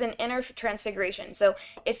 There's an inner transfiguration. So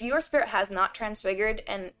if your spirit has not transfigured,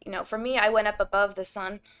 and for me, I went up above the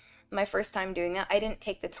sun my first time doing that. I didn't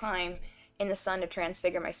take the time in the sun to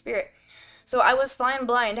transfigure my spirit. So I was flying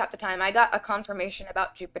blind half the time. I got a confirmation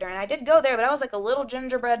about Jupiter, and I did go there, but I was like a little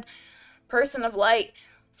gingerbread person of light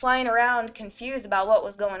flying around confused about what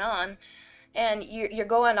was going on. And you're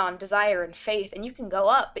going on desire and faith, and you can go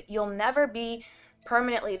up, but you'll never be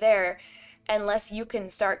permanently there unless you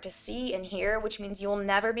can start to see and hear, which means you'll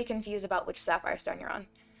never be confused about which sapphire stone you're on.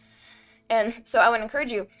 And so I would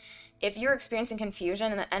encourage you, if you're experiencing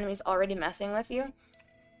confusion and the enemy's already messing with you,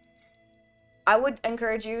 I would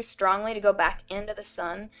encourage you strongly to go back into the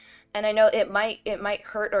sun. And I know it might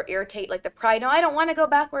hurt or irritate, like the pride. No, I don't want to go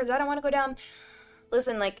backwards. I don't want to go down.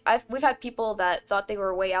 Listen, like we've had people that thought they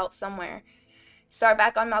were way out somewhere start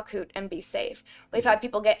back on Malkut and be safe. We've had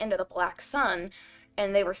people get into the black sun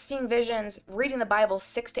and they were seeing visions, reading the Bible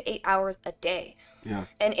 6 to 8 hours a day. Yeah.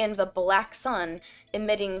 And in the black sun,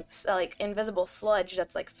 emitting like invisible sludge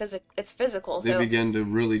that's like it's physical. They began to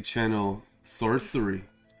really channel sorcery.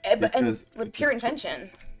 And with pure intention.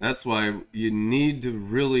 That's why you need to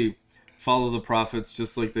really follow the prophets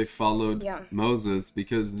just like they followed Moses,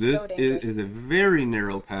 because this is a very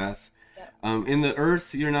narrow path. Yeah. In the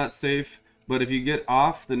earth, you're not safe. But if you get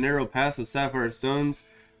off the narrow path of sapphire stones,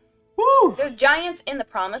 woo! There's giants in the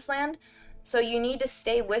promised land, so you need to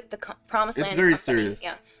stay with the promised land. It's very serious.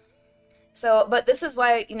 Yeah. So, but this is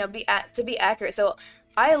why, to be accurate. So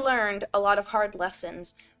I learned a lot of hard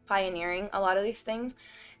lessons pioneering a lot of these things.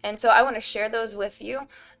 And so I want to share those with you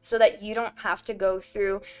so that you don't have to go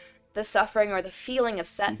through the suffering or the feeling of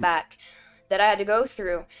setback that I had to go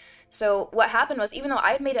through. So what happened was, even though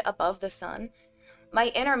I had made it above the sun, my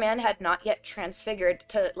inner man had not yet transfigured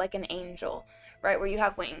to like an angel, right, where you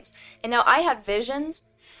have wings. And now I had visions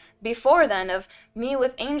before then of me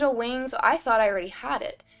with angel wings. I thought I already had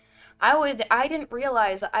it. I didn't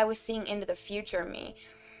realize that I was seeing into the future me.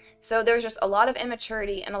 So there was just a lot of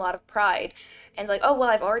immaturity and a lot of pride. And it's like, oh, well,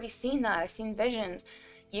 I've already seen that. I've seen visions.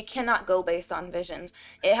 You cannot go based on visions.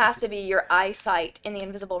 It has to be your eyesight in the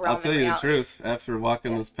invisible realm. I'll tell you the truth. After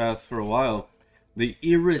walking this path for a while, the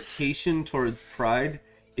irritation towards pride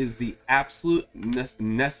is the absolute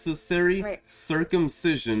necessary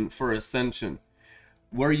circumcision for ascension.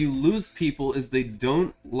 Where you lose people is they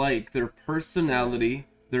don't like their personality,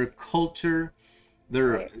 their culture,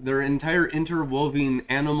 their entire interwoven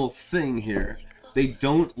animal thing here. They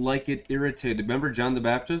don't like it irritated. Remember John the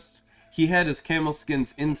Baptist? He had his camel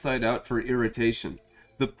skins inside out for irritation.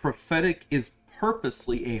 The prophetic is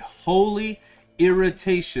purposely a holy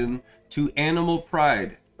irritation to animal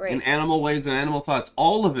pride and animal ways and animal thoughts.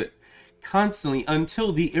 All of it constantly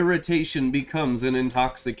until the irritation becomes an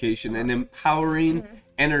intoxication, an empowering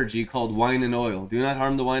energy called wine and oil. Do not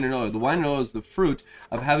harm the wine and oil. The wine and oil is the fruit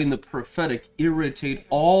of having the prophetic irritate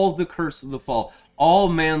all the curse of the fall, all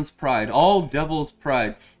man's pride, all devil's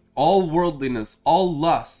pride, all worldliness, all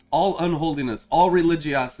lust, all unholiness, all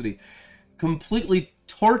religiosity, completely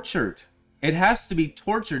tortured. It has to be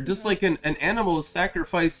tortured. Just like an animal is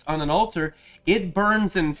sacrificed on an altar, it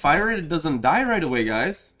burns in fire. It doesn't die right away,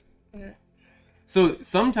 guys. So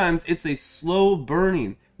sometimes it's a slow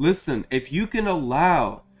burning. Listen, if you can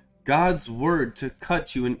allow God's word to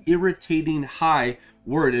cut you, an irritating high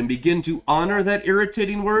word, and begin to honor that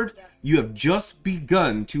irritating word, you have just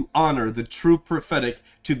begun to honor the true prophetic,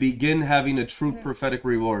 to begin having a true prophetic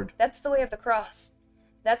reward. That's the way of the cross.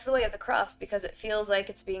 That's the way of the cross, because it feels like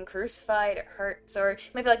it's being crucified, it hurts, or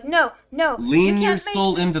you might be like, no, lean your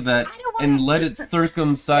soul into that and let it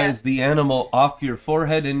circumcise the animal off your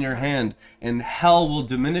forehead and your hand, and hell will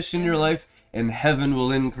diminish in your life and heaven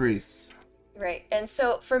will increase. Right. And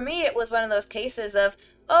so for me, it was one of those cases of,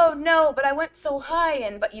 oh no, but I went so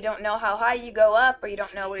high, but you don't know how high you go up, or you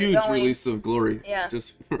don't know where you're going. Huge release of glory. Yeah.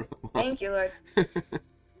 Just Thank you, Lord.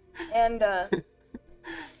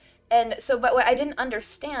 And so, but what I didn't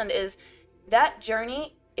understand is that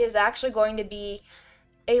journey is actually going to be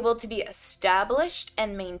able to be established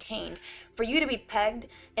and maintained. For you to be pegged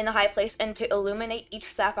in the high place and to illuminate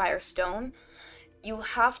each sapphire stone, you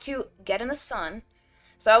have to get in the sun.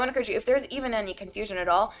 So I want to encourage you, if there's even any confusion at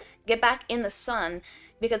all, get back in the sun,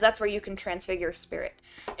 because that's where you can transfigure your spirit.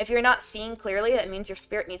 If you're not seeing clearly, that means your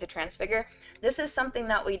spirit needs to transfigure. This is something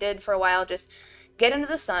that we did for a while, just get into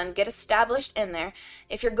the sun, get established in there.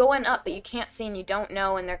 If you're going up but you can't see and you don't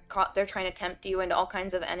know, and they're trying to tempt you into all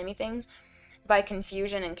kinds of enemy things by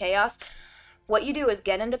confusion and chaos, what you do is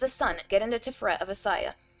get into the sun, get into Tiferet of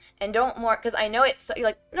Asaya, and don't more, because I know you're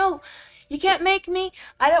like, no, you can't make me.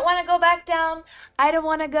 I don't want to go back down. I don't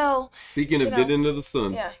want to go. Speaking of get into the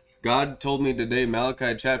sun, yeah. God told me today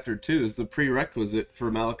Malachi chapter 2 is the prerequisite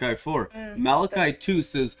for Malachi 4. Malachi 2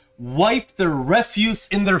 says, wipe the refuse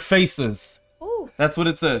in their faces. Ooh. That's what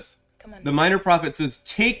it says. Come on. The minor prophet says,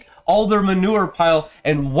 take all their manure pile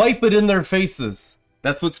and wipe it in their faces.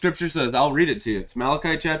 That's what scripture says. I'll read it to you. It's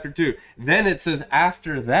Malachi chapter 2. Then it says,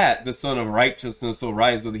 after that, the Son of Righteousness will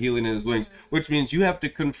rise with healing in his wings, which means you have to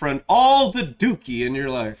confront all the dookie in your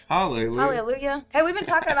life. Hallelujah. Hallelujah. Hey, we've been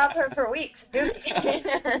talking about her for weeks.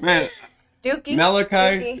 Dookie. Man, Dookie. Malachi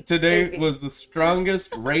Dookie, today Dookie. was the strongest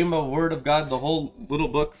Rhema word of God, the whole little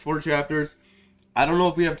book, 4 chapters. I don't know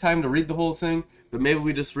if we have time to read the whole thing, but maybe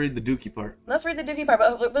we just read the dookie part. Let's read the dookie part,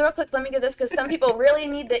 but real quick, let me get this, because some people really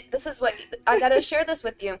need this is what, I gotta share this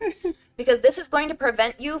with you, because this is going to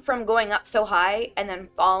prevent you from going up so high and then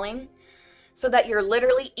falling, so that you're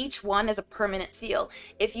literally, each one is a permanent seal.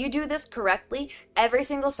 If you do this correctly, every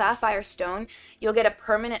single sapphire stone, you'll get a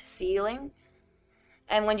permanent sealing,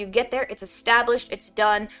 and when you get there, it's established, it's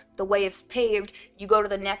done, the way is paved, you go to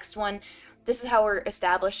the next one. This is how we're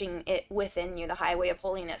establishing it within you, the highway of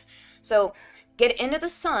holiness. So, get into the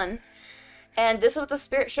sun, and this is what the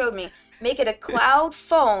Spirit showed me. Make it a cloud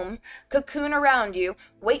foam cocoon around you.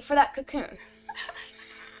 Wait for that cocoon.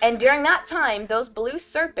 And during that time, those blue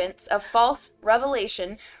serpents of false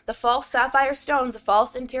revelation, the false sapphire stones, the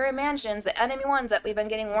false interior mansions, the enemy ones that we've been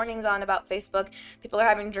getting warnings on about Facebook, people are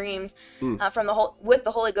having dreams with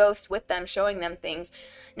the Holy Ghost with them, showing them things.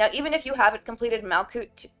 Now, even if you haven't completed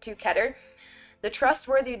Malkut to Keter, the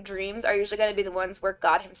trustworthy dreams are usually going to be the ones where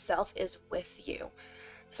God himself is with you.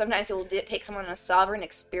 Sometimes it will take someone on a sovereign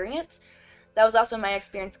experience. That was also my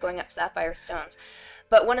experience going up sapphire stones.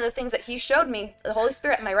 But one of the things that he showed me, the Holy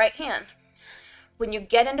Spirit in my right hand, when you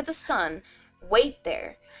get into the sun, Wait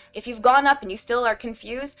there. If you've gone up and you still are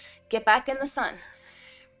confused, get back in the sun.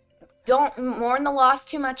 Don't mourn the loss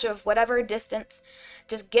too much of whatever distance.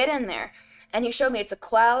 Just get in there. And he showed me it's a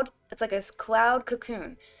cloud. It's like a cloud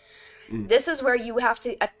cocoon. This is where you have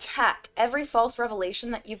to attack every false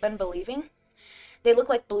revelation that you've been believing. They look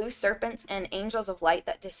like blue serpents and angels of light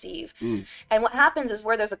that deceive. And what happens is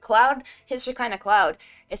where there's a cloud, his Shekinah cloud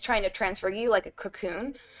is trying to transfer you like a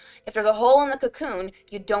cocoon. If there's a hole in the cocoon,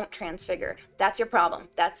 you don't transfigure. That's your problem.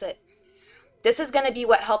 That's it. This is going to be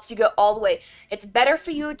what helps you go all the way. It's better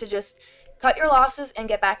for you to just cut your losses and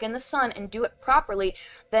get back in the sun and do it properly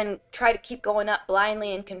than try to keep going up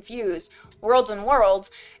blindly and confused, worlds and worlds,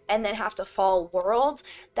 and then have to fall worlds.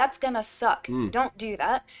 That's going to suck. Don't do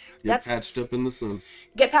that. Get patched up in the sun.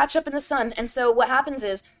 Get patched up in the sun. And so what happens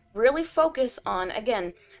is really focus on,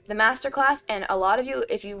 again, the masterclass. And a lot of you,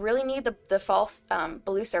 if you really need the false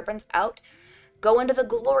blue serpents out, go into the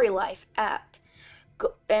Glory Life app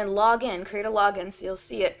and log in, create a login so you'll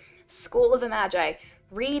see it. School of the Magi.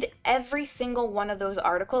 Read every single one of those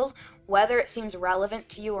articles, whether it seems relevant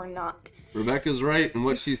to you or not. Rebecca's right, and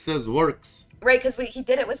what she says works. Right, because he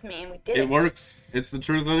did it with me, and we did it. It works. It's the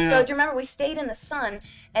truth anyhow. So do you remember we stayed in the sun,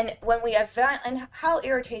 and when we and how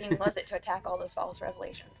irritating was it to attack all those false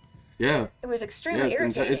revelations? Yeah. It was extremely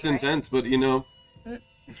irritating. It's intense, but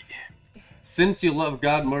since you love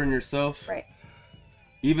God more than yourself, right?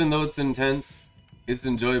 Even though it's intense, it's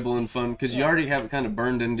enjoyable and fun because you already have it kind of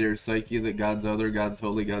burned into your psyche that God's other, God's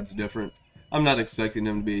holy, God's different. I'm not expecting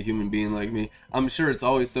him to be a human being like me. I'm sure it's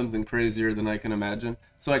always something crazier than I can imagine.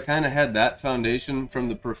 So I kind of had that foundation from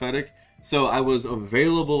the prophetic. So I was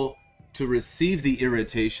available to receive the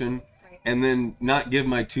irritation and then not give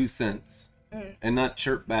my 2 cents and not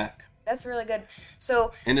chirp back. That's really good.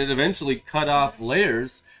 So and it eventually cut off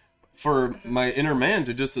layers for my inner man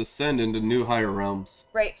to just ascend into new higher realms.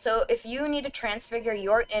 Right. So if you need to transfigure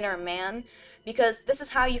your inner man, because this is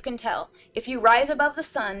how you can tell. If you rise above the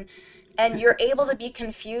sun and you're able to be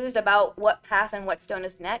confused about what path and what stone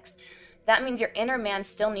is next, that means your inner man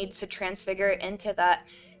still needs to transfigure into that,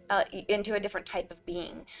 into a different type of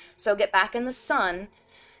being. So get back in the sun.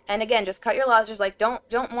 And again, just cut your losses. Like,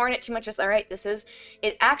 don't mourn it too much. Just, all right,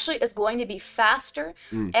 it actually is going to be faster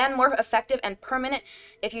and more effective and permanent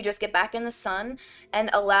if you just get back in the sun and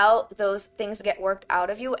allow those things to get worked out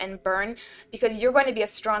of you and burn, because you're going to be a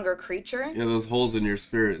stronger creature. Yeah, those holes in your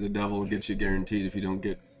spirit, the devil will get you guaranteed if you don't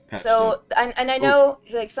get patched up. And I know,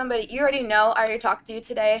 Oof. like, somebody, you already know, I already talked to you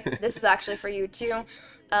today. This is actually for you too.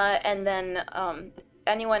 And then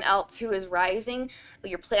anyone else who is rising,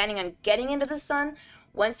 you're planning on getting into the sun.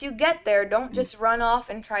 Once you get there, don't just run off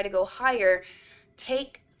and try to go higher.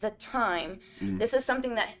 Take the time. This is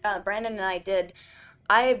something that Brandon and I did.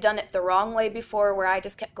 I have done it the wrong way before, where I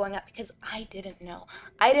just kept going up because I didn't know.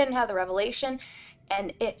 I didn't have the revelation,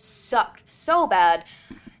 and it sucked so bad.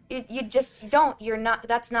 You just don't.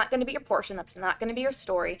 That's not going to be your portion. That's not going to be your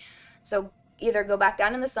story. So either go back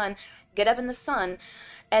down in the sun, get up in the sun,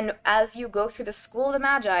 and as you go through the School of the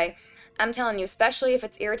Magi, I'm telling you, especially if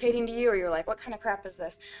it's irritating to you or you're like, what kind of crap is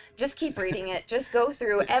this? Just keep reading it. Just go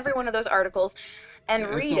through every one of those articles and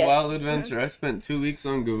read it. It's a wild adventure. I spent 2 weeks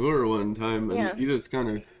on Gavur one time, and you just kind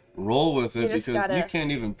of roll with it because you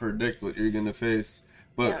can't even predict what you're going to face.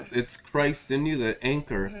 But it's Christ in you, that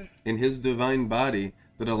anchor in his divine body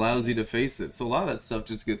that allows you to face it. So a lot of that stuff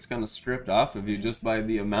just gets kind of stripped off of you just by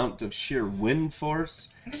the amount of sheer wind force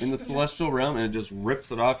in the celestial realm, and it just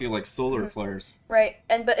rips it off you like solar flares. Right,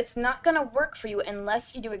 but it's not going to work for you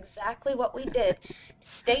unless you do exactly what we did.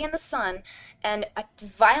 Stay in the sun and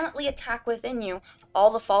violently attack within you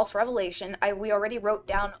all the false revelation. We already wrote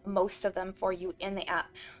down most of them for you in the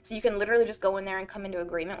app. So you can literally just go in there and come into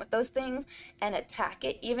agreement with those things and attack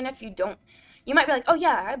it, even if you don't. You might be like, oh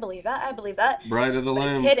yeah, I believe that. Bride of the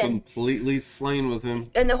Lamb, completely slain with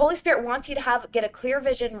him. And the Holy Spirit wants you to get a clear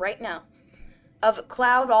vision right now of a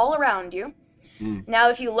cloud all around you. Now,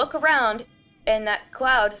 if you look around in that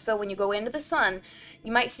cloud, so when you go into the sun,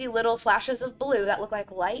 you might see little flashes of blue that look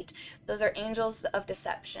like light. Those are angels of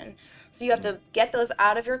deception. So you have to get those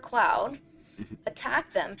out of your cloud,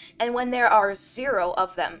 attack them, and when there are zero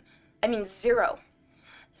of them in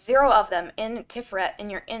Tiferet,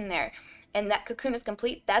 and you're in there, and that cocoon is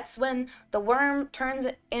complete, that's when the worm turns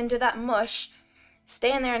into that mush.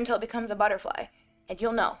 Stay in there until it becomes a butterfly, and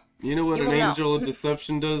you'll know. You know what an angel of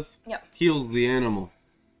deception does? Yep. Heals the animal.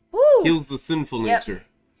 Woo! Heals the sinful nature.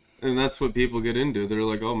 And that's what people get into. They're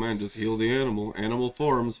like, oh man, just heal the animal. Animal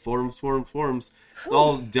forms. It's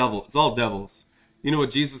all devil. It's all devils. You know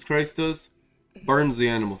what Jesus Christ does? Burns the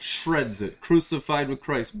animal, shreds it, crucified with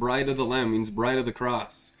Christ. Bride of the Lamb means bride of the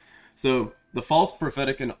cross. So The false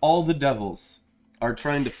prophetic and all the devils are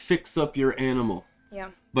trying to fix up your animal. Yeah.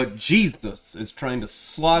 But Jesus is trying to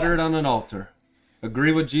slaughter it on an altar.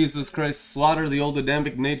 Agree with Jesus Christ, slaughter the old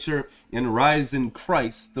Adamic nature, and rise in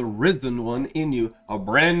Christ, the risen one in you, a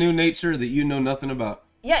brand new nature that you know nothing about.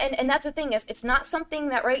 Yeah, and that's the thing is, it's not something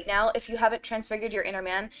that right now, if you haven't transfigured your inner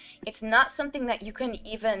man, it's not something that you can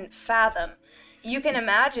even fathom. You can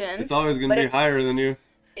imagine. It's always going to be higher than you.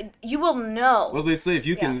 You will know. What do they say? If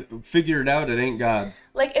you can figure it out, it ain't God.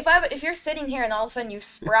 Like, if you're sitting here and all of a sudden you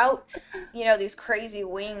sprout, these crazy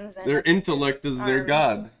wings. And their intellect is arms. Their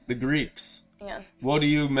God, the Greeks. Yeah. Woe to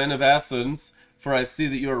you, men of Athens, for I see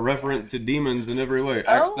that you are reverent to demons in every way.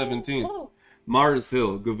 Acts 17. Mars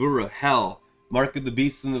Hill, Gavura, hell, mark of the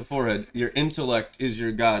beast in the forehead. Your intellect is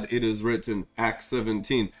your God. It is written, Acts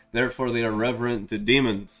 17. Therefore they are reverent to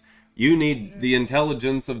demons. You need the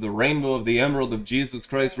intelligence of the rainbow of the emerald of Jesus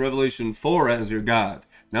Christ, Revelation 4, as your God.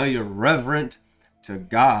 Now you're reverent to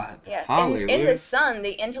God. Yeah. Hallelujah. In the sun,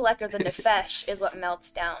 the intellect of the nefesh is what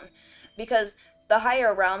melts down. Because the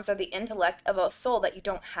higher realms are the intellect of a soul that you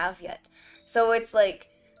don't have yet. So it's like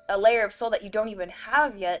a layer of soul that you don't even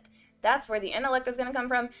have yet. That's where the intellect is going to come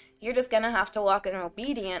from. You're just going to have to walk in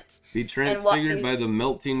obedience. Be transfigured by the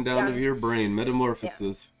melting down of your brain.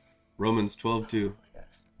 Metamorphosis. Yeah. Romans 12:2.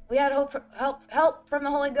 We had help from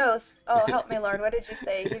the Holy Ghost. Oh, help me, Lord. What did you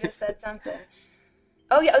say? You just said something.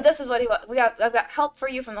 Oh, yeah. This is what I've got help for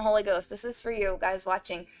you from the Holy Ghost. This is for you guys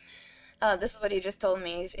watching. This is what he just told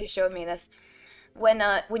me. He showed me this.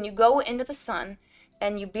 When you go into the sun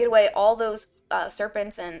and you beat away all those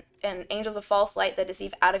serpents and angels of false light that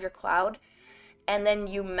deceive out of your cloud, and then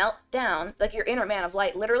you melt down, like your inner man of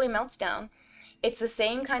light literally melts down, it's the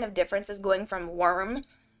same kind of difference as going from worm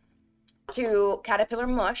to caterpillar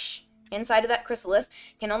mush inside of that chrysalis.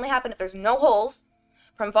 It can only happen if there's no holes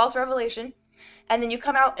from false revelation. And then you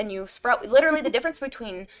come out and you sprout. Literally the difference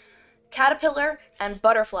between caterpillar and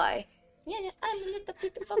butterfly. Yeah, I'm a little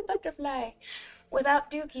beautiful butterfly without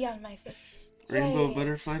dookie on my face. Rainbow Yay.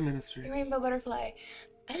 Butterfly Ministries. Rainbow butterfly.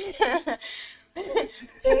 Take a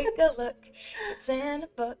look. It's in a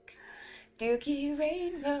book. Dookie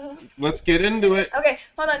Rainbow. Let's get into it. Okay,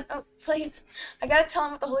 hold on. Oh, please. I gotta tell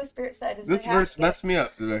him what the Holy Spirit said. This verse messed me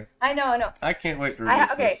up today. I know. I can't wait to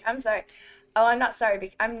release Okay, this. I'm sorry. Oh, I'm not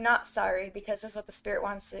sorry. I'm not sorry because this is what the Spirit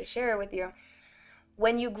wants to share with you.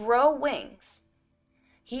 When you grow wings,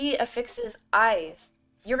 He affixes eyes.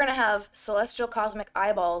 You're gonna have celestial cosmic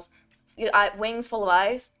eyeballs, wings full of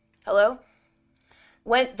eyes. Hello?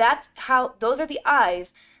 Those are the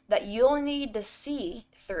eyes that you'll need to see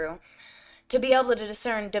through to be able to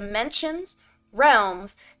discern dimensions,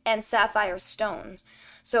 realms, and sapphire stones.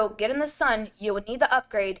 So get in the sun. You would need the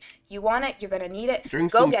upgrade. You want it. You're going to need it.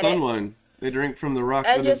 Drink Go some get sunlight. They drink from the rock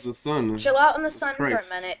that is the sun. Chill out in the sun for a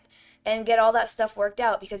Christ. minute and get all that stuff worked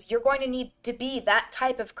out, because you're going to need to be that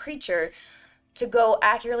type of creature to go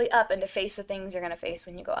accurately up and to face the things you're going to face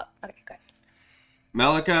when you go up. Okay, good.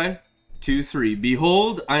 Malachi 2:3.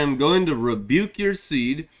 Behold, I am going to rebuke your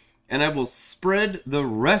seed, and I will spread the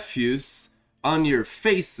refuse on your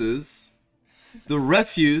faces, the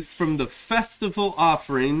refuse from the festival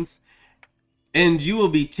offerings, and you will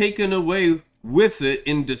be taken away with it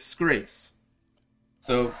in disgrace.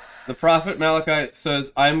 So the prophet Malachi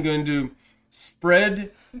says, I'm going to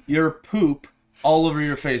spread your poop all over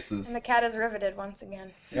your faces. And the cat is riveted once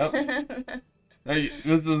again. Yep. Hey,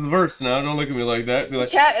 this is the verse now. Don't look at me like that. Be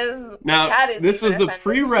like, this is the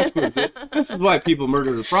prerequisite. This is why people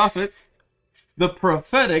murder the prophets. The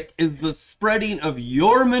prophetic is the spreading of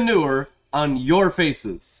your manure on your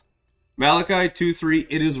faces. Malachi 2:3,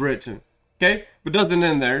 it is written. Okay? But it doesn't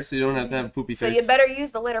end there, so you don't have to have a poopy face. So you better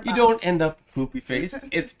use the litter box. You don't end up poopy face.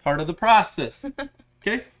 It's part of the process.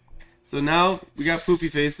 Okay? So now we got poopy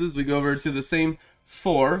faces. We go over to the same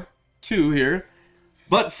 4:2 here.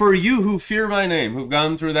 But for you who fear my name, who've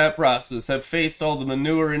gone through that process, have faced all the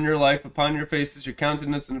manure in your life upon your faces, your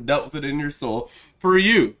countenance, and have dealt with it in your soul, for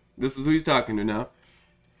you, this is who he's talking to now,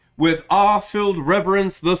 with awe-filled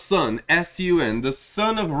reverence, the Son, S-U-N, the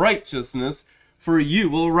Son of Righteousness, for you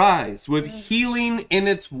will rise with healing in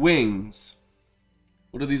its wings.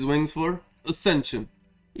 What are these wings for? Ascension.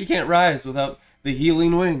 You can't rise without the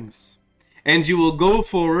healing wings. And you will go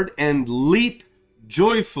forward and leap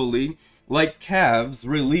joyfully like calves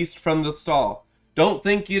released from the stall. Don't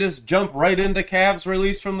think you just jump right into calves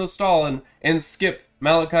released from the stall and skip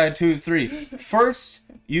Malachi 2:3. First,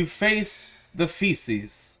 you face the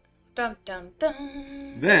feces. Dun, dun,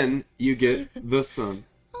 dun. Then you get the Son.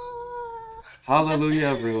 Hallelujah,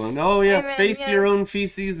 everyone. Oh, yeah, Amen, Face Your Own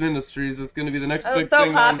Feces Ministries. It's going to be the next big so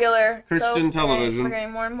thing popular. on Christian television. We're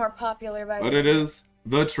getting more and more popular by the But way. it is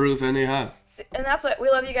the truth anyhow. And that's what we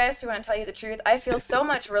love you guys. We want to tell you the truth. I feel so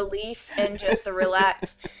much relief and just the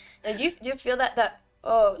relax. Like, do you feel that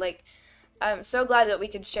I'm so glad that we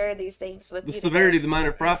could share these things with you. The severity of the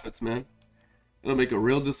minor prophets, man. It'll make a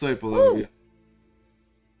real disciple out of you.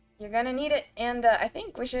 You're gonna need it, and I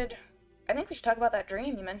think we should talk about that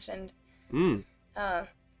dream you mentioned.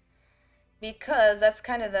 Because that's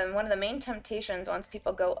kind of one of the main temptations once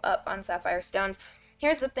people go up on sapphire stones.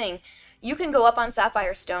 Here's the thing. You can go up on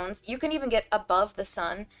sapphire stones. You can even get above the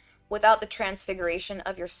sun without the transfiguration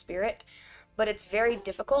of your spirit. But it's very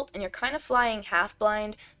difficult, and you're kind of flying half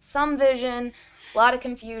blind. Some vision, a lot of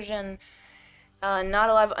confusion, not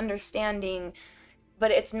a lot of understanding.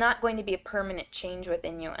 But it's not going to be a permanent change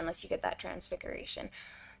within you unless you get that transfiguration.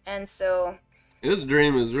 And so... This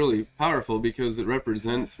dream is really powerful because it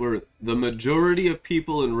represents where the majority of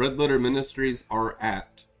people in Red Letter Ministries are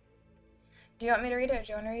at. Do you want me to read it, or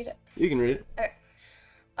do you want to read it? You can read it. Okay.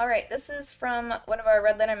 All right, this is from one of our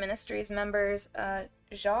Red Letter Ministries members,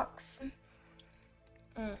 Jacques.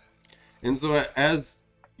 And so as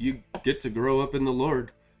you get to grow up in the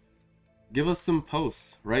Lord, give us some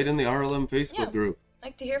posts right in the RLM Facebook group. I'd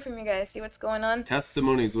like to hear from you guys, see what's going on.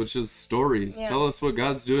 Testimonies, which is stories. Yeah. Tell us what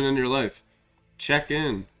God's doing in your life. Check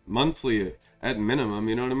in monthly at minimum,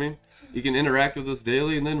 you know what I mean? You can interact with us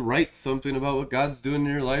daily and then write something about what God's doing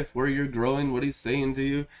in your life, where you're growing, what he's saying to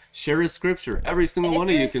you. Share a scripture. Every single one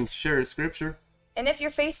of you can share a scripture. And if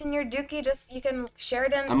you're facing your dookie, you can share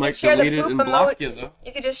it in. I might delete it and block you, though.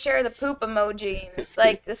 You could just share the poop emoji. And it's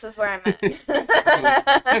like, this is where I'm at. Hey,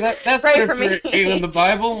 that's Pray for scripture me. ain't in the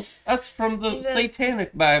Bible. That's from the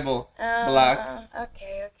Satanic Bible. Block.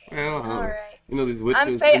 Okay. Well, All right. You know these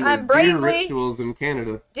witches I'm bravely, rituals in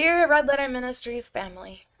Canada. Dear Red Letter Ministries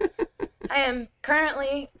family, I am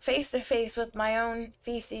currently face to face with my own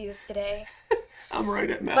feces today. I'm right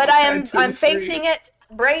at now. But I'm facing it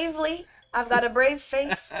bravely. I've got a brave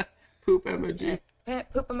face. Poop emoji.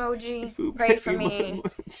 Poop emoji. Poop Pray for me.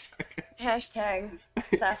 emoji. Hashtag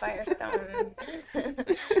Sapphire Stone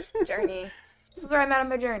journey. This is where I'm at on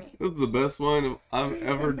my journey. This is the best wine I've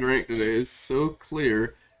ever drank today. It's so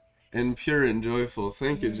clear and pure and joyful.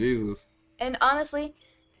 Thank you, Jesus. And honestly,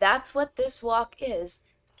 that's what this walk is.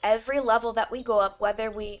 Every level that we go up, whether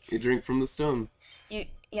we... You drink from the stone.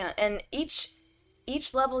 And each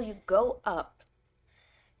level you go up,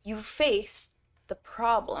 you face the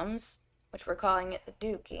problems, which we're calling it the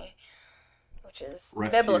dookie, which is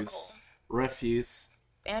biblical. Refuse.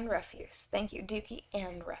 And refuse. Thank you, dookie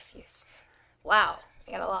and refuse. Wow,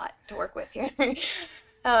 we got a lot to work with here.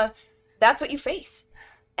 That's what you face.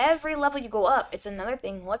 Every level you go up, it's another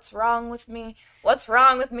thing. What's wrong with me? What's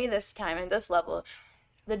wrong with me this time in this level?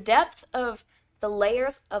 The depth of the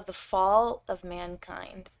layers of the fall of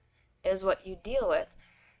mankind is what you deal with.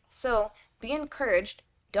 So be encouraged.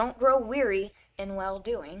 Don't grow weary in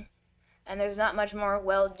well-doing. And there's not much more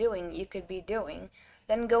well-doing you could be doing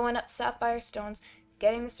than going up sapphire stones,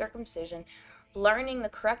 getting the circumcision, learning the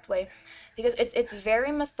correct way. Because it's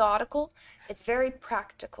very methodical. It's very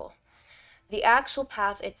practical. The actual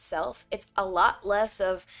path itself, it's a lot less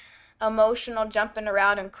of emotional jumping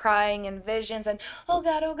around and crying and visions and, oh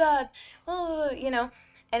God,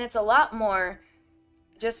 and it's a lot more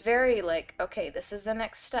just very like, okay, this is the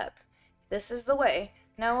next step. This is the way.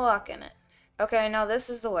 Now walk in it. Okay, now this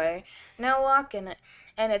is the way. Now walk in it.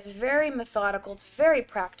 And it's very methodical. It's very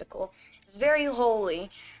practical. It's very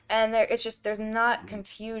holy. And there's not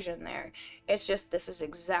confusion there. It's just, this is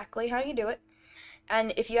exactly how you do it.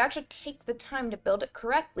 And if you actually take the time to build it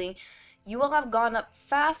correctly, you will have gone up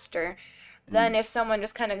faster than if someone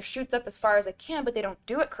just kind of shoots up as far as they can, but they don't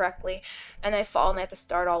do it correctly, and they fall and they have to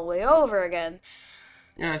start all the way over again.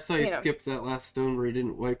 Yeah, I saw you skipped that last stone where you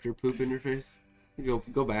didn't wipe your poop in your face.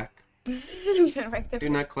 Go back. Do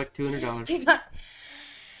not collect $200. Do not.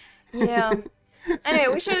 Yeah.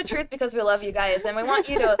 Anyway, we share the truth because we love you guys, and we want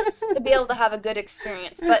you to be able to have a good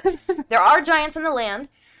experience. But there are giants in the land.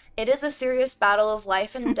 It is a serious battle of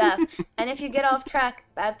life and death, and if you get off track,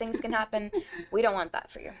 bad things can happen. We don't want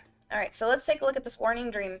that for you. All right, so let's take a look at this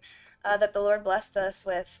warning dream that the Lord blessed us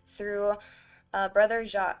with through Brother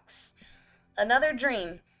Jacques. Another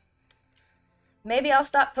dream. Maybe I'll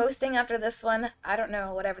stop posting after this one. I don't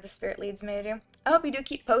know, whatever the Spirit leads me to do. I hope you do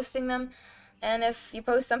keep posting them, and if you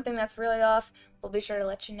post something that's really off, we'll be sure to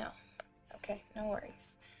let you know. Okay, no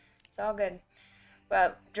worries. It's all good.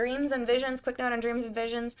 Dreams and visions, quick note on dreams and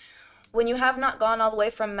visions. When you have not gone all the way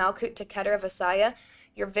from Malkut to Keter of Asaya,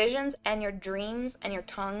 your visions and your dreams and your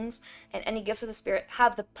tongues and any gifts of the Spirit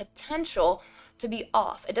have the potential to be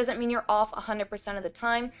off. It doesn't mean you're off 100% of the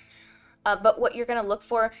time, but what you're going to look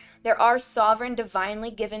for, there are sovereign,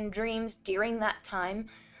 divinely given dreams during that time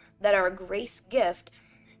that are a grace gift,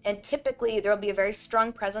 and typically there will be a very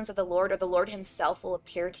strong presence of the Lord, or the Lord himself will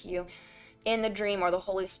appear to you in the dream, or the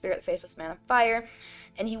Holy Spirit, the faceless man of fire,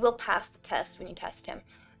 and he will pass the test when you test him.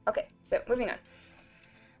 Okay, so moving on.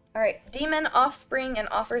 All right, demon, offspring, and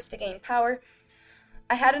offers to gain power.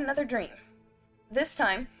 I had another dream. This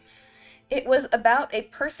time, it was about a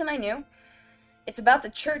person I knew. It's about the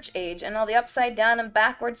church age and all the upside down and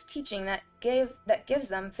backwards teaching that gives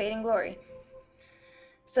them fading glory.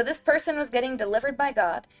 So this person was getting delivered by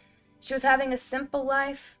God. She was having a simple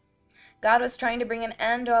life. God was trying to bring an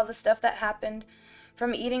end to all the stuff that happened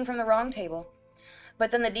from eating from the wrong table.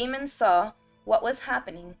 But then the demons saw what was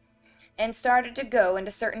happening and started to go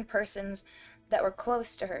into certain persons that were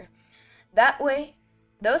close to her. That way,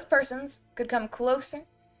 those persons could come closer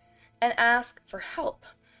and ask for help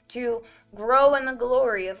to grow in the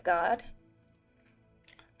glory of God.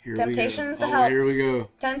 Temptations to help. Here we go.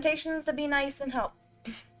 Temptations to be nice and help.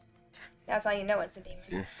 That's how you know it's a demon.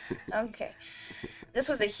 Yeah. Okay. This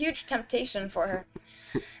was a huge temptation for her,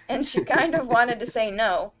 and she kind of wanted to say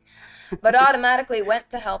no, but automatically went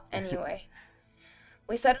to help anyway.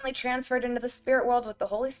 We suddenly transferred into the spirit world with the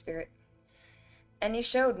Holy Spirit, and he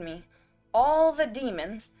showed me all the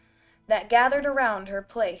demons that gathered around her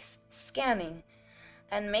place, scanning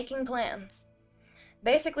and making plans.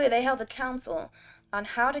 Basically, they held a council on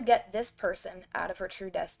how to get this person out of her true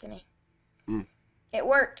destiny. It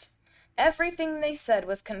worked. Everything they said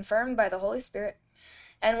was confirmed by the Holy Spirit,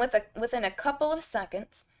 and within a couple of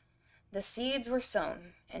seconds, the seeds were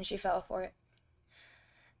sown, and she fell for it.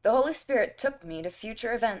 The Holy Spirit took me to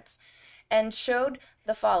future events and showed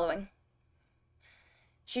the following.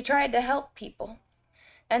 She tried to help people,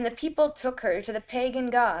 and the people took her to the pagan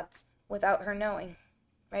gods without her knowing,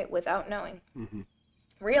 right? Without knowing.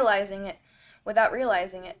 Without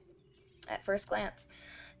realizing it at first glance.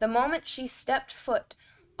 The moment she stepped foot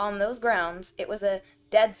on those grounds, it was a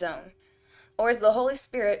dead zone, or as the Holy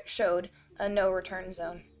Spirit showed, a no-return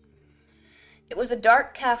zone. It was a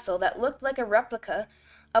dark castle that looked like a replica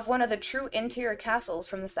of one of the true interior castles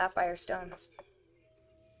from the sapphire stones.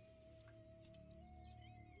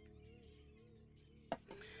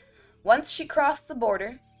 Once she crossed the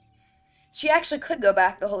border, she actually could go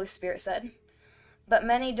back, the Holy Spirit said, but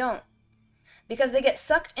many don't, because they get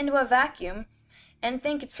sucked into a vacuum and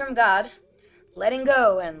think it's from God, letting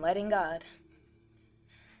go and letting God.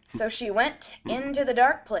 So she went into the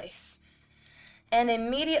dark place and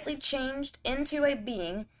immediately changed into a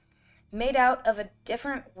being made out of a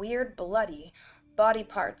different weird bloody body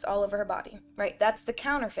parts all over her body, right? That's the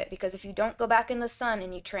counterfeit, because if you don't go back in the sun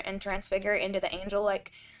and you transfigure into the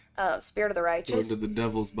angel-like spirit of the righteous, go to the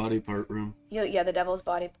devil's body part room. Yeah, the devil's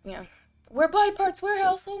body, yeah. We're body parts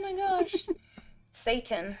warehouse, oh my gosh.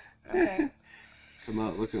 Satan, okay. Come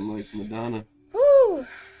out looking like Madonna. Woo,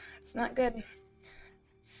 that's not good.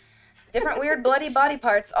 Different weird bloody body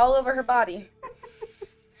parts all over her body.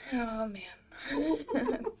 Oh man.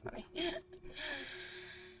 That's funny.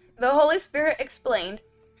 The Holy Spirit explained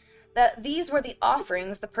that these were the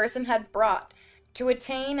offerings the person had brought to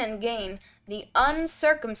attain and gain the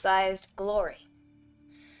uncircumcised glory.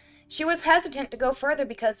 She was hesitant to go further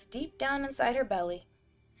because deep down inside her belly,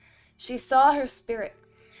 she saw her spirit,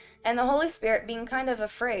 and the Holy Spirit being kind of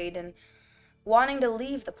afraid and wanting to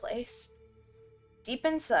leave the place. Deep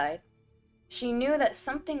inside, she knew that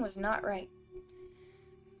something was not right.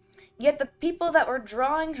 Yet the people that were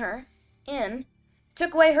drawing her in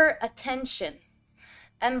took away her attention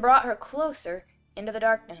and brought her closer into the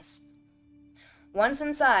darkness. Once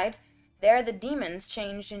inside, there the demons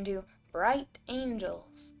changed into bright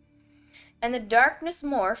angels, and the darkness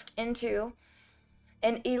morphed into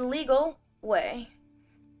an illegal way,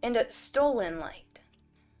 into stolen light.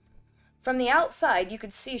 From the outside, you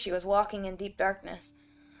could see she was walking in deep darkness,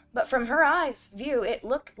 but from her eyes' view, it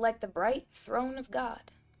looked like the bright throne of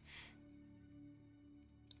God.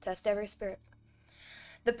 Test every spirit.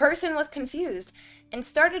 The person was confused and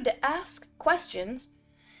started to ask questions,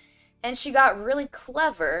 and she got really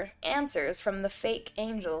clever answers from the fake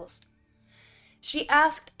angels. She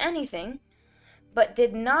asked anything, but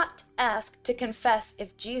did not ask to confess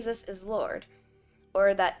if Jesus is Lord,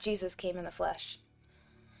 or that Jesus came in the flesh.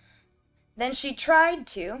 Then she tried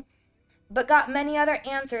to, but got many other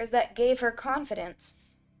answers that gave her confidence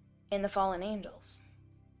in the fallen angels.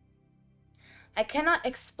 I cannot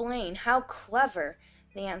explain how clever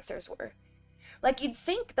the answers were. Like, you'd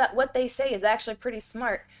think that what they say is actually pretty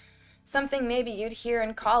smart. Something maybe you'd hear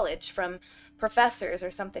in college from professors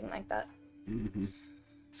or something like that. Mm-hmm.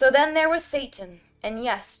 So then there was Satan. And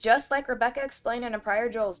yes, just like Rebecca explained in a prior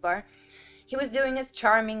Joel's bar, he was doing his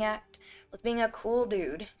charming act with being a cool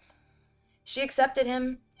dude. She accepted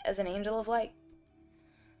him as an angel of light.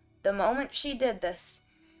 The moment she did this,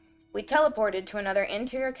 we teleported to another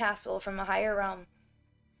interior castle from a higher realm.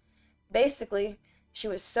 Basically, she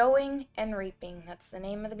was sowing and reaping. That's the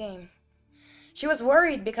name of the game. She was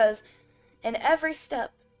worried because in every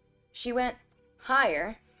step she went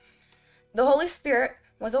higher, the Holy Spirit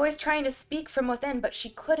was always trying to speak from within, but she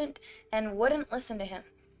couldn't and wouldn't listen to him.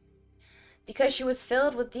 Because she was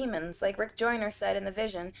filled with demons, like Rick Joyner said in the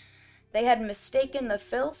vision, they had mistaken the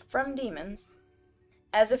filth from demons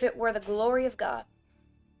as if it were the glory of God.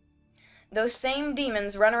 Those same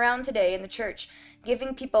demons run around today in the church,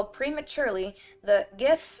 giving people prematurely the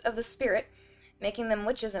gifts of the Spirit, making them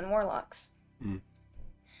witches and warlocks.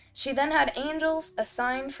 She then had angels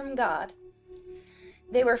assigned from God.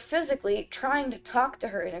 They were physically trying to talk to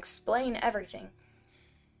her and explain everything.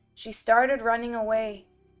 She started running away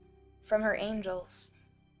from her angels.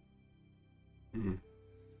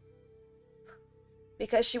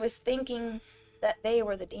 Because she was thinking that they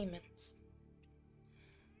were the demons.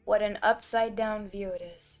 What an upside down view it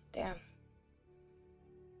is. Damn.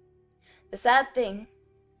 The sad thing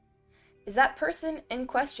is that person in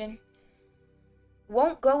question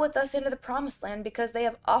won't go with us into the promised land because they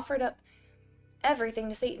have offered up everything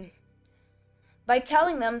to Satan. By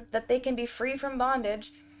telling them that they can be free from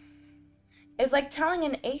bondage is like telling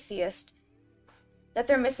an atheist that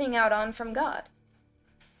they're missing out on from God.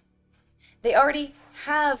 They already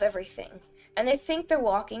have everything, and they think they're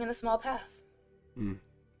walking in the small path.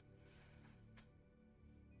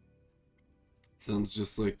 Sounds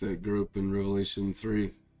just like that group in Revelation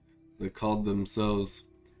 3 that called themselves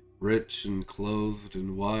rich and clothed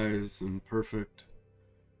and wise and perfect.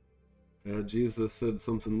 Yeah, Jesus said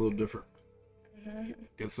something a little different.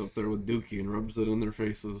 Gets up there with Dookie and rubs it in their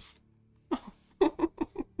faces.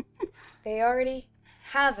 They already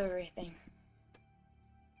have everything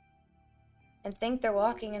and think they're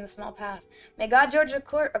walking in the small path. May God judge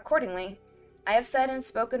accordingly. I have said and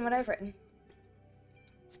spoken what I've written.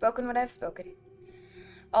 Spoken what I've spoken.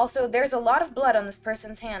 Also, there's a lot of blood on this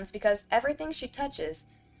person's hands because everything she touches,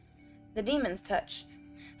 the demons touch.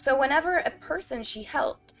 So whenever a person she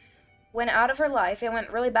helped went out of her life, it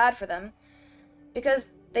went really bad for them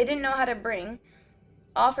because they didn't know how to bring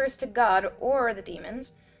offers to God or the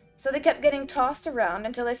demons. So they kept getting tossed around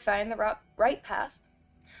until they found the right path,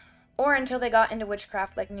 or until they got into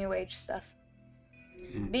witchcraft like New Age stuff.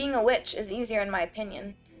 Being a witch is easier in my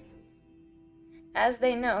opinion. As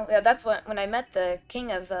they know, that's what, when I met the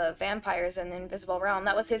king of vampires in the invisible realm,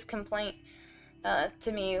 that was his complaint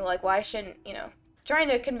to me, like, why shouldn't, trying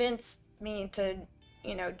to convince me to,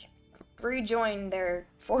 rejoin their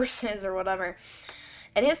forces or whatever.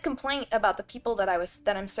 And his complaint about the people that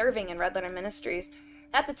I'm serving in Red Letter Ministries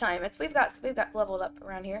at the time, we've got leveled up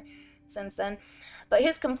around here since then. But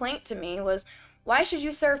his complaint to me was, why should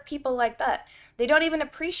you serve people like that? They don't even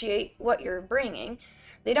appreciate what you're bringing.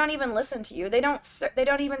 They don't even listen to you. They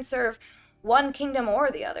don't even serve one kingdom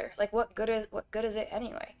or the other. Like, what good is it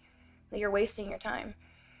anyway? That you're wasting your time.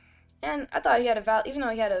 And I thought he had even though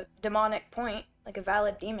he had a demonic point, like a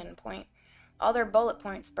valid demon point, all their bullet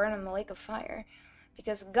points burn in the lake of fire,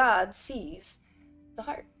 because God sees the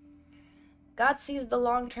heart. God sees the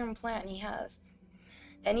long-term plan he has.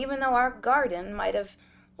 And even though our garden might have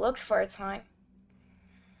looked for a time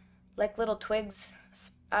like little twigs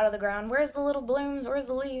out of the ground, where's the little blooms, where's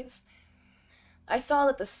the leaves? I saw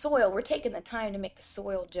that the soil, we're taking the time to make the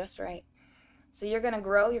soil just right. So you're going to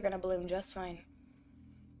grow, you're going to bloom just fine.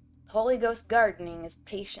 Holy Ghost gardening is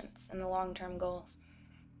patience and the long-term goals.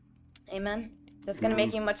 Amen? That's going to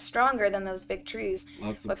make you much stronger than those big trees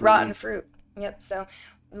with rotten fruit. Yep, so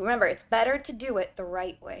remember, it's better to do it the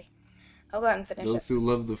right way. I'll go ahead and finish Those who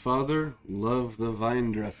love the Father love the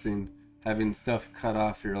vine dressing, having stuff cut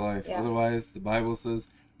off your life. Yeah. Otherwise, the Bible says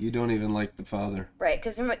you don't even like the Father. Right,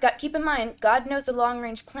 because keep in mind, God knows the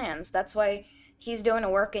long-range plans. That's why he's doing a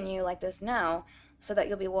work in you like this now, so that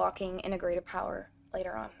you'll be walking in a greater power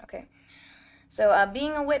later on. Okay, so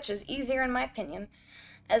being a witch is easier in my opinion,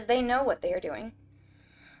 as they know what they are doing.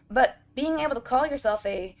 But being able to call yourself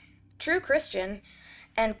a true Christian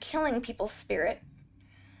and killing people's spirit,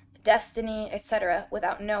 destiny, etc.,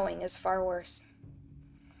 without knowing is far worse.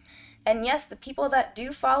 And yes, the people that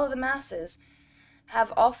do follow the masses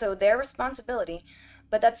have also their responsibility,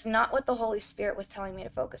 but that's not what the Holy Spirit was telling me to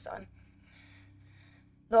focus on.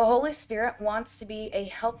 The Holy Spirit wants to be a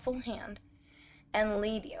helpful hand and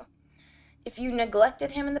lead you. If you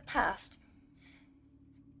neglected him in the past,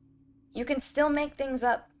 you can still make things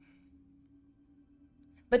up.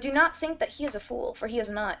 But do not think that he is a fool, for he is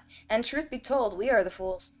not. And truth be told, we are the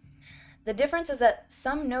fools. The difference is that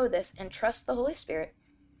some know this and trust the Holy Spirit,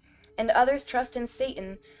 and others trust in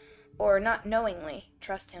Satan or not knowingly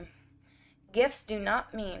trust him. Gifts do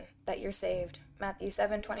not mean that you're saved. Matthew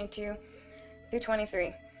 7:22 through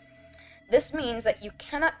 23. This means that you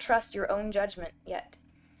cannot trust your own judgment yet.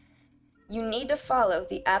 You need to follow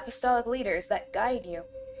the apostolic leaders that guide you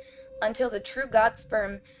until the true God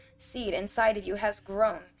sperm seed inside of you has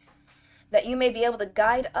grown, that you may be able to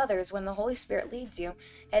guide others when the Holy Spirit leads you,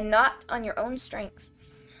 and not on your own strength.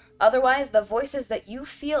 Otherwise, the voices that you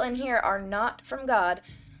feel and hear are not from God.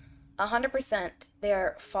 100%, they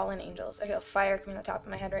are fallen angels. I feel fire coming to the top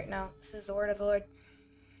of my head right now. This is the word of the Lord.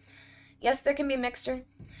 Yes, there can be mixture.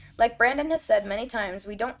 Like Brandon has said many times,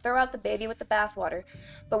 we don't throw out the baby with the bathwater.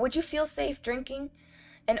 But would you feel safe drinking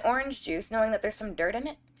an orange juice knowing that there's some dirt in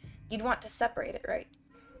it? You'd want to separate it, right?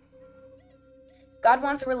 God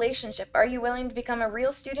wants a relationship. Are you willing to become a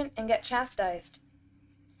real student and get chastised?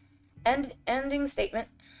 Ending statement.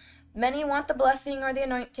 Many want the blessing or the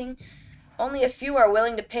anointing. Only a few are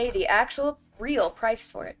willing to pay the actual, real price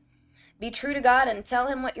for it. Be true to God and tell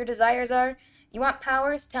him what your desires are. You want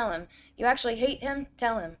powers? Tell him. You actually hate him?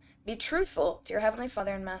 Tell him. Be truthful to your Heavenly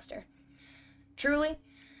Father and Master. Truly,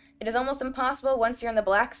 it is almost impossible once you're in the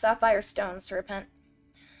black sapphire stones to repent,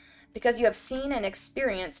 because you have seen and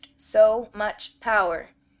experienced so much power.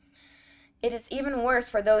 It is even worse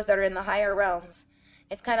for those that are in the higher realms.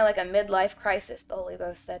 It's kind of like a midlife crisis, the Holy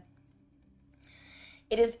Ghost said.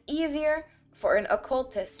 It is easier for an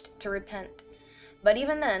occultist to repent, but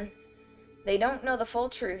even then, they don't know the full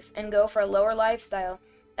truth and go for a lower lifestyle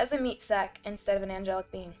as a meat sack instead of an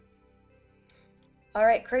angelic being.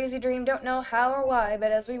 Alright, crazy dream, don't know how or why,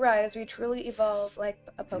 but as we rise, we truly evolve like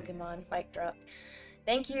a Pokemon. Mic drop.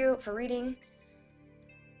 Thank you for reading.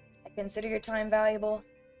 I consider your time valuable.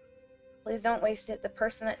 Please don't waste it. The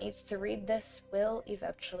person that needs to read this will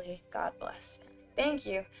eventually. God bless. Thank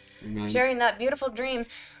you for sharing that beautiful dream.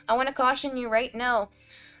 I want to caution you right now.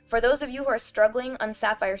 For those of you who are struggling on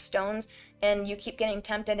sapphire stones and you keep getting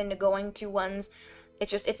tempted into going to ones,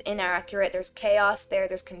 it's inaccurate. There's chaos there.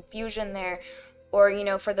 There's confusion there.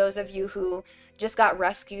 Or, for those of you who just got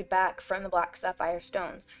rescued back from the black sapphire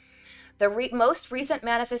stones. The most recent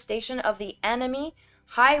manifestation of the enemy,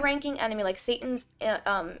 high-ranking enemy, like Satan's, this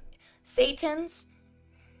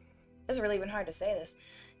is really even hard to say this,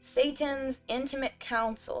 Satan's intimate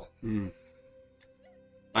counsel.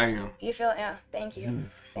 I know. You feel, yeah, thank you.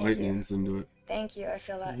 Lightning's into it. Thank you, I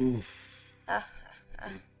feel that.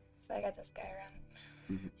 So I got this guy around.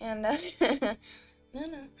 And,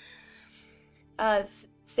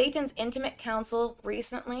 Satan's intimate counsel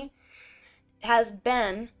recently has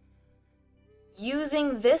been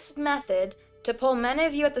using this method to pull many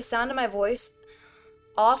of you at the sound of my voice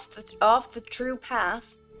off the true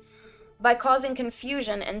path by causing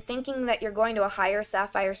confusion and thinking that you're going to a higher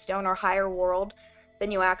sapphire stone or higher world than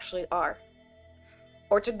you actually are.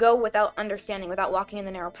 Or to go without understanding, without walking in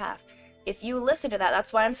the narrow path. If you listen to that,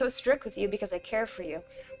 that's why I'm so strict with you, because I care for you.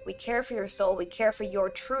 We care for your soul. We care for your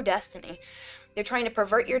true destiny. They're trying to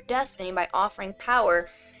pervert your destiny by offering power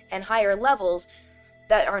and higher levels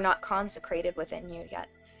that are not consecrated within you yet.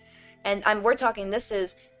 And we're talking, this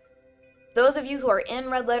is, those of you who are in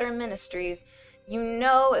Red Letter Ministries, you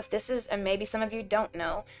know if this is, and maybe some of you don't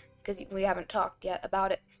know, because we haven't talked yet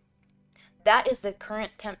about it, that is the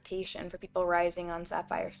current temptation for people rising on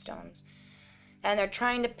sapphire stones. And they're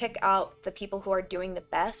trying to pick out the people who are doing the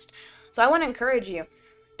best. So I want to encourage you,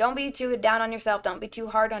 don't be too down on yourself, don't be too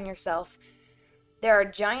hard on yourself. There are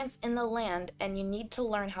giants in the land, and you need to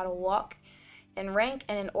learn how to walk in rank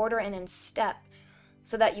and in order and in step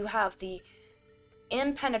so that you have the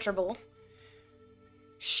impenetrable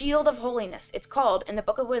shield of holiness. It's called, in the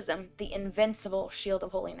Book of Wisdom, the invincible shield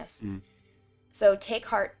of holiness. So take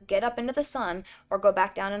heart, get up into the sun, or go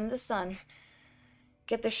back down into the sun.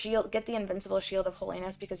 Get the shield, get the invincible shield of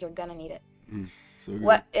holiness, because you're gonna need it. So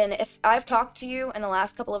good. And if I've talked to you in the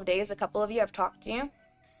last couple of days, a couple of you I've talked to you,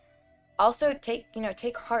 also take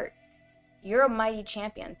heart. You're a mighty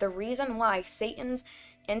champion. The reason why Satan's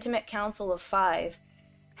intimate council of 5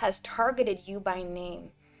 has targeted you by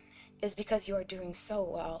name is because you are doing so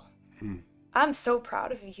well. I'm so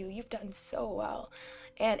proud of you. You've done so well.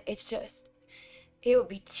 And it would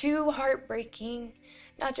be too heartbreaking,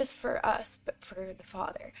 not just for us, but for the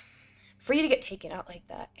Father, for you to get taken out like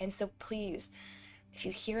that. And so please, if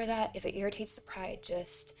you hear that, if it irritates the pride,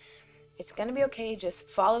 it's going to be okay. Just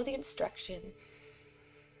follow the instruction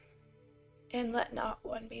and let not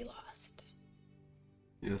one be lost.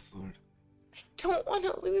 Yes, Lord. I don't want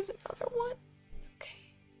to lose another one.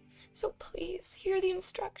 Okay. So please hear the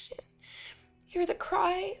instruction. Hear the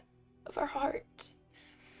cry of our heart.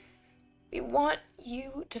 We want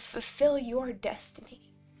you to fulfill your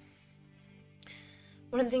destiny.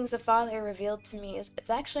 one of the things the Father revealed to me is it's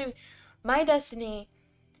actually my destiny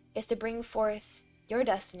is to bring forth your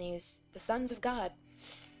destinies, the sons of God.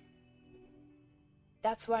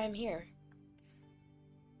 That's why I'm here.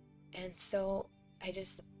 And so I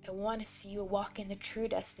want to see you walk in the true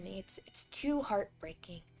destiny. It's too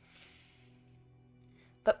heartbreaking.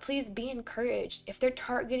 But please be encouraged. If they're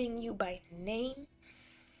targeting you by name,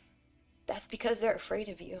 that's because they're afraid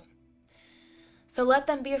of you. So let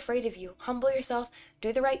them be afraid of you. Humble yourself,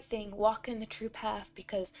 do the right thing, walk in the true path,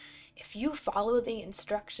 because if you follow the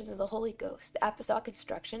instructions of the Holy Ghost, the apostolic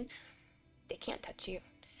instruction, they can't touch you.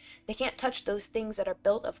 They can't touch those things that are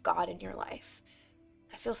built of God in your life.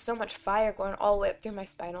 I feel so much fire going all the way up through my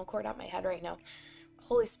spinal cord, out my head right now.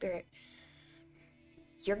 Holy Spirit,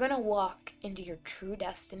 you're going to walk into your true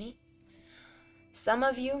destiny. Some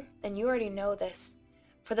of you, and you already know this,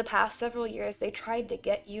 for the past several years, they tried to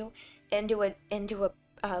get you into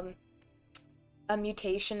a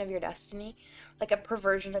mutation of your destiny, like a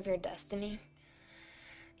perversion of your destiny.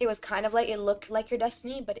 It was kind of like, it looked like your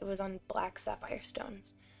destiny, but it was on black sapphire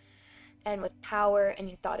stones. And with power, and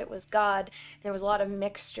you thought it was God, and there was a lot of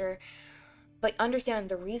mixture. But understand,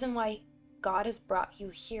 the reason why God has brought you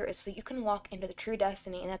here is so you can walk into the true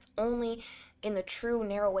destiny, and that's only in the true,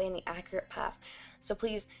 narrow way, in the accurate path. So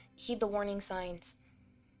please, heed the warning signs.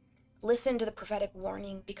 Listen to the prophetic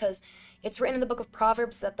warning, because it's written in the book of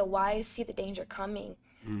Proverbs that the wise see the danger coming.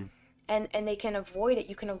 And they can avoid it.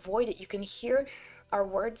 You can avoid it. You can hear our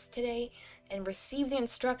words today and receive the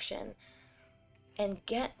instruction and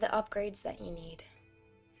get the upgrades that you need.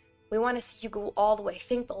 We want to see you go all the way.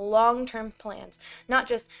 Think the long-term plans, not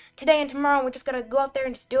just today and tomorrow. We just got to go out there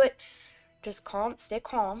and just do it. Just calm,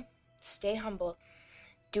 stay humble.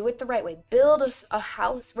 Do it the right way. Build a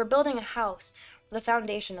house. We're building a house with a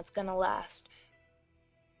foundation that's going to last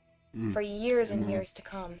for years and years to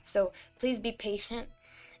come. So please be patient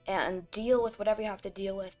and deal with whatever you have to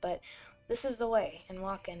deal with. But this is the way, and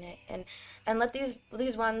walk in it. And let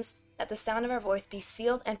these ones, at the sound of our voice, be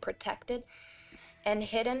sealed and protected and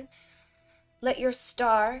hidden. Let your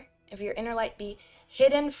star of your inner light be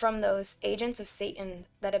hidden from those agents of Satan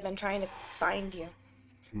that have been trying to find you.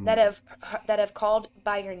 That have called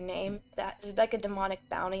by your name. That is like a demonic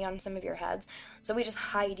bounty on some of your heads. So we just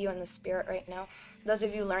hide you in the spirit right now. Those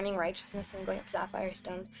of you learning righteousness and going up sapphire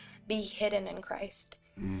stones, be hidden in Christ.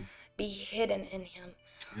 Be hidden in him.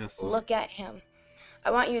 Yes, Look at him.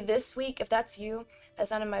 I want you this week, if that's you, the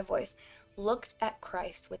sound of my voice, look at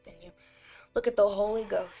Christ within you. Look at the Holy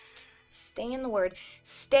Ghost. Stay in the Word.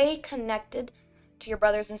 Stay connected to your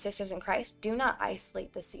brothers and sisters in Christ. Do not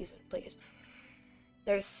isolate this season, please.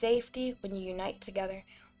 There's safety when you unite together.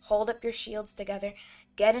 Hold up your shields together.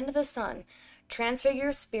 Get into the sun. Transfigure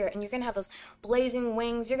your spirit, and you're going to have those blazing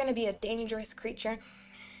wings. You're going to be a dangerous creature.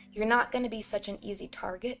 You're not going to be such an easy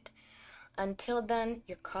target. Until then,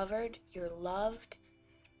 you're covered, you're loved,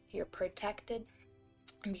 you're protected,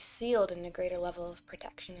 and be sealed in a greater level of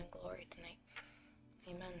protection and glory tonight.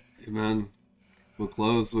 Amen. Amen. We'll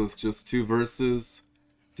close with just 2 verses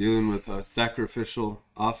dealing with sacrificial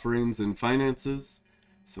offerings and finances.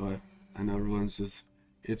 So I know everyone's just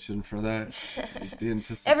itching for that. The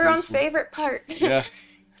anticipation. Everyone's favorite part. Yeah.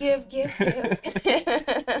 Give.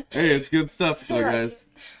 Hey, it's good stuff though, guys.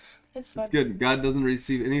 It's fun. It's good. God doesn't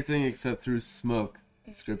receive anything except through smoke,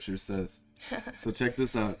 Scripture says. So check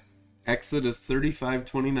this out. Exodus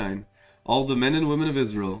 35:29. All the men and women of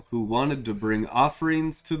Israel who wanted to bring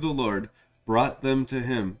offerings to the Lord brought them to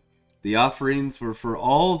him. The offerings were for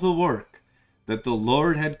all the work that the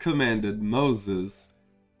Lord had commanded Moses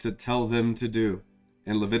to tell them to do.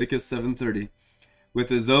 And Leviticus 7:30. With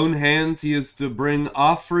his own hands he is to bring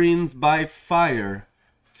offerings by fire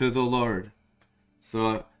to the Lord.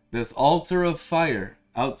 So this altar of fire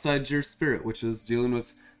outside your spirit, which is dealing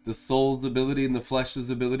with the soul's ability and the flesh's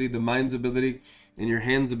ability, the mind's ability, and your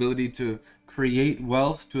hand's ability to create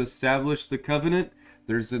wealth, to establish the covenant,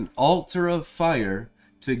 there's an altar of fire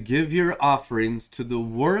to give your offerings to the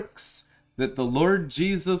works that the Lord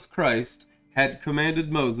Jesus Christ had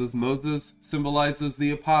commanded Moses. Moses symbolizes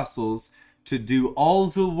the apostles, to do all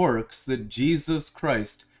the works that Jesus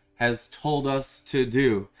Christ has told us to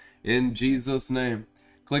do. In Jesus' name.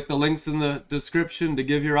 Click the links in the description to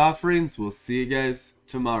give your offerings. We'll see you guys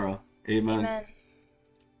tomorrow. Amen. Amen.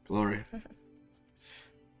 Glory.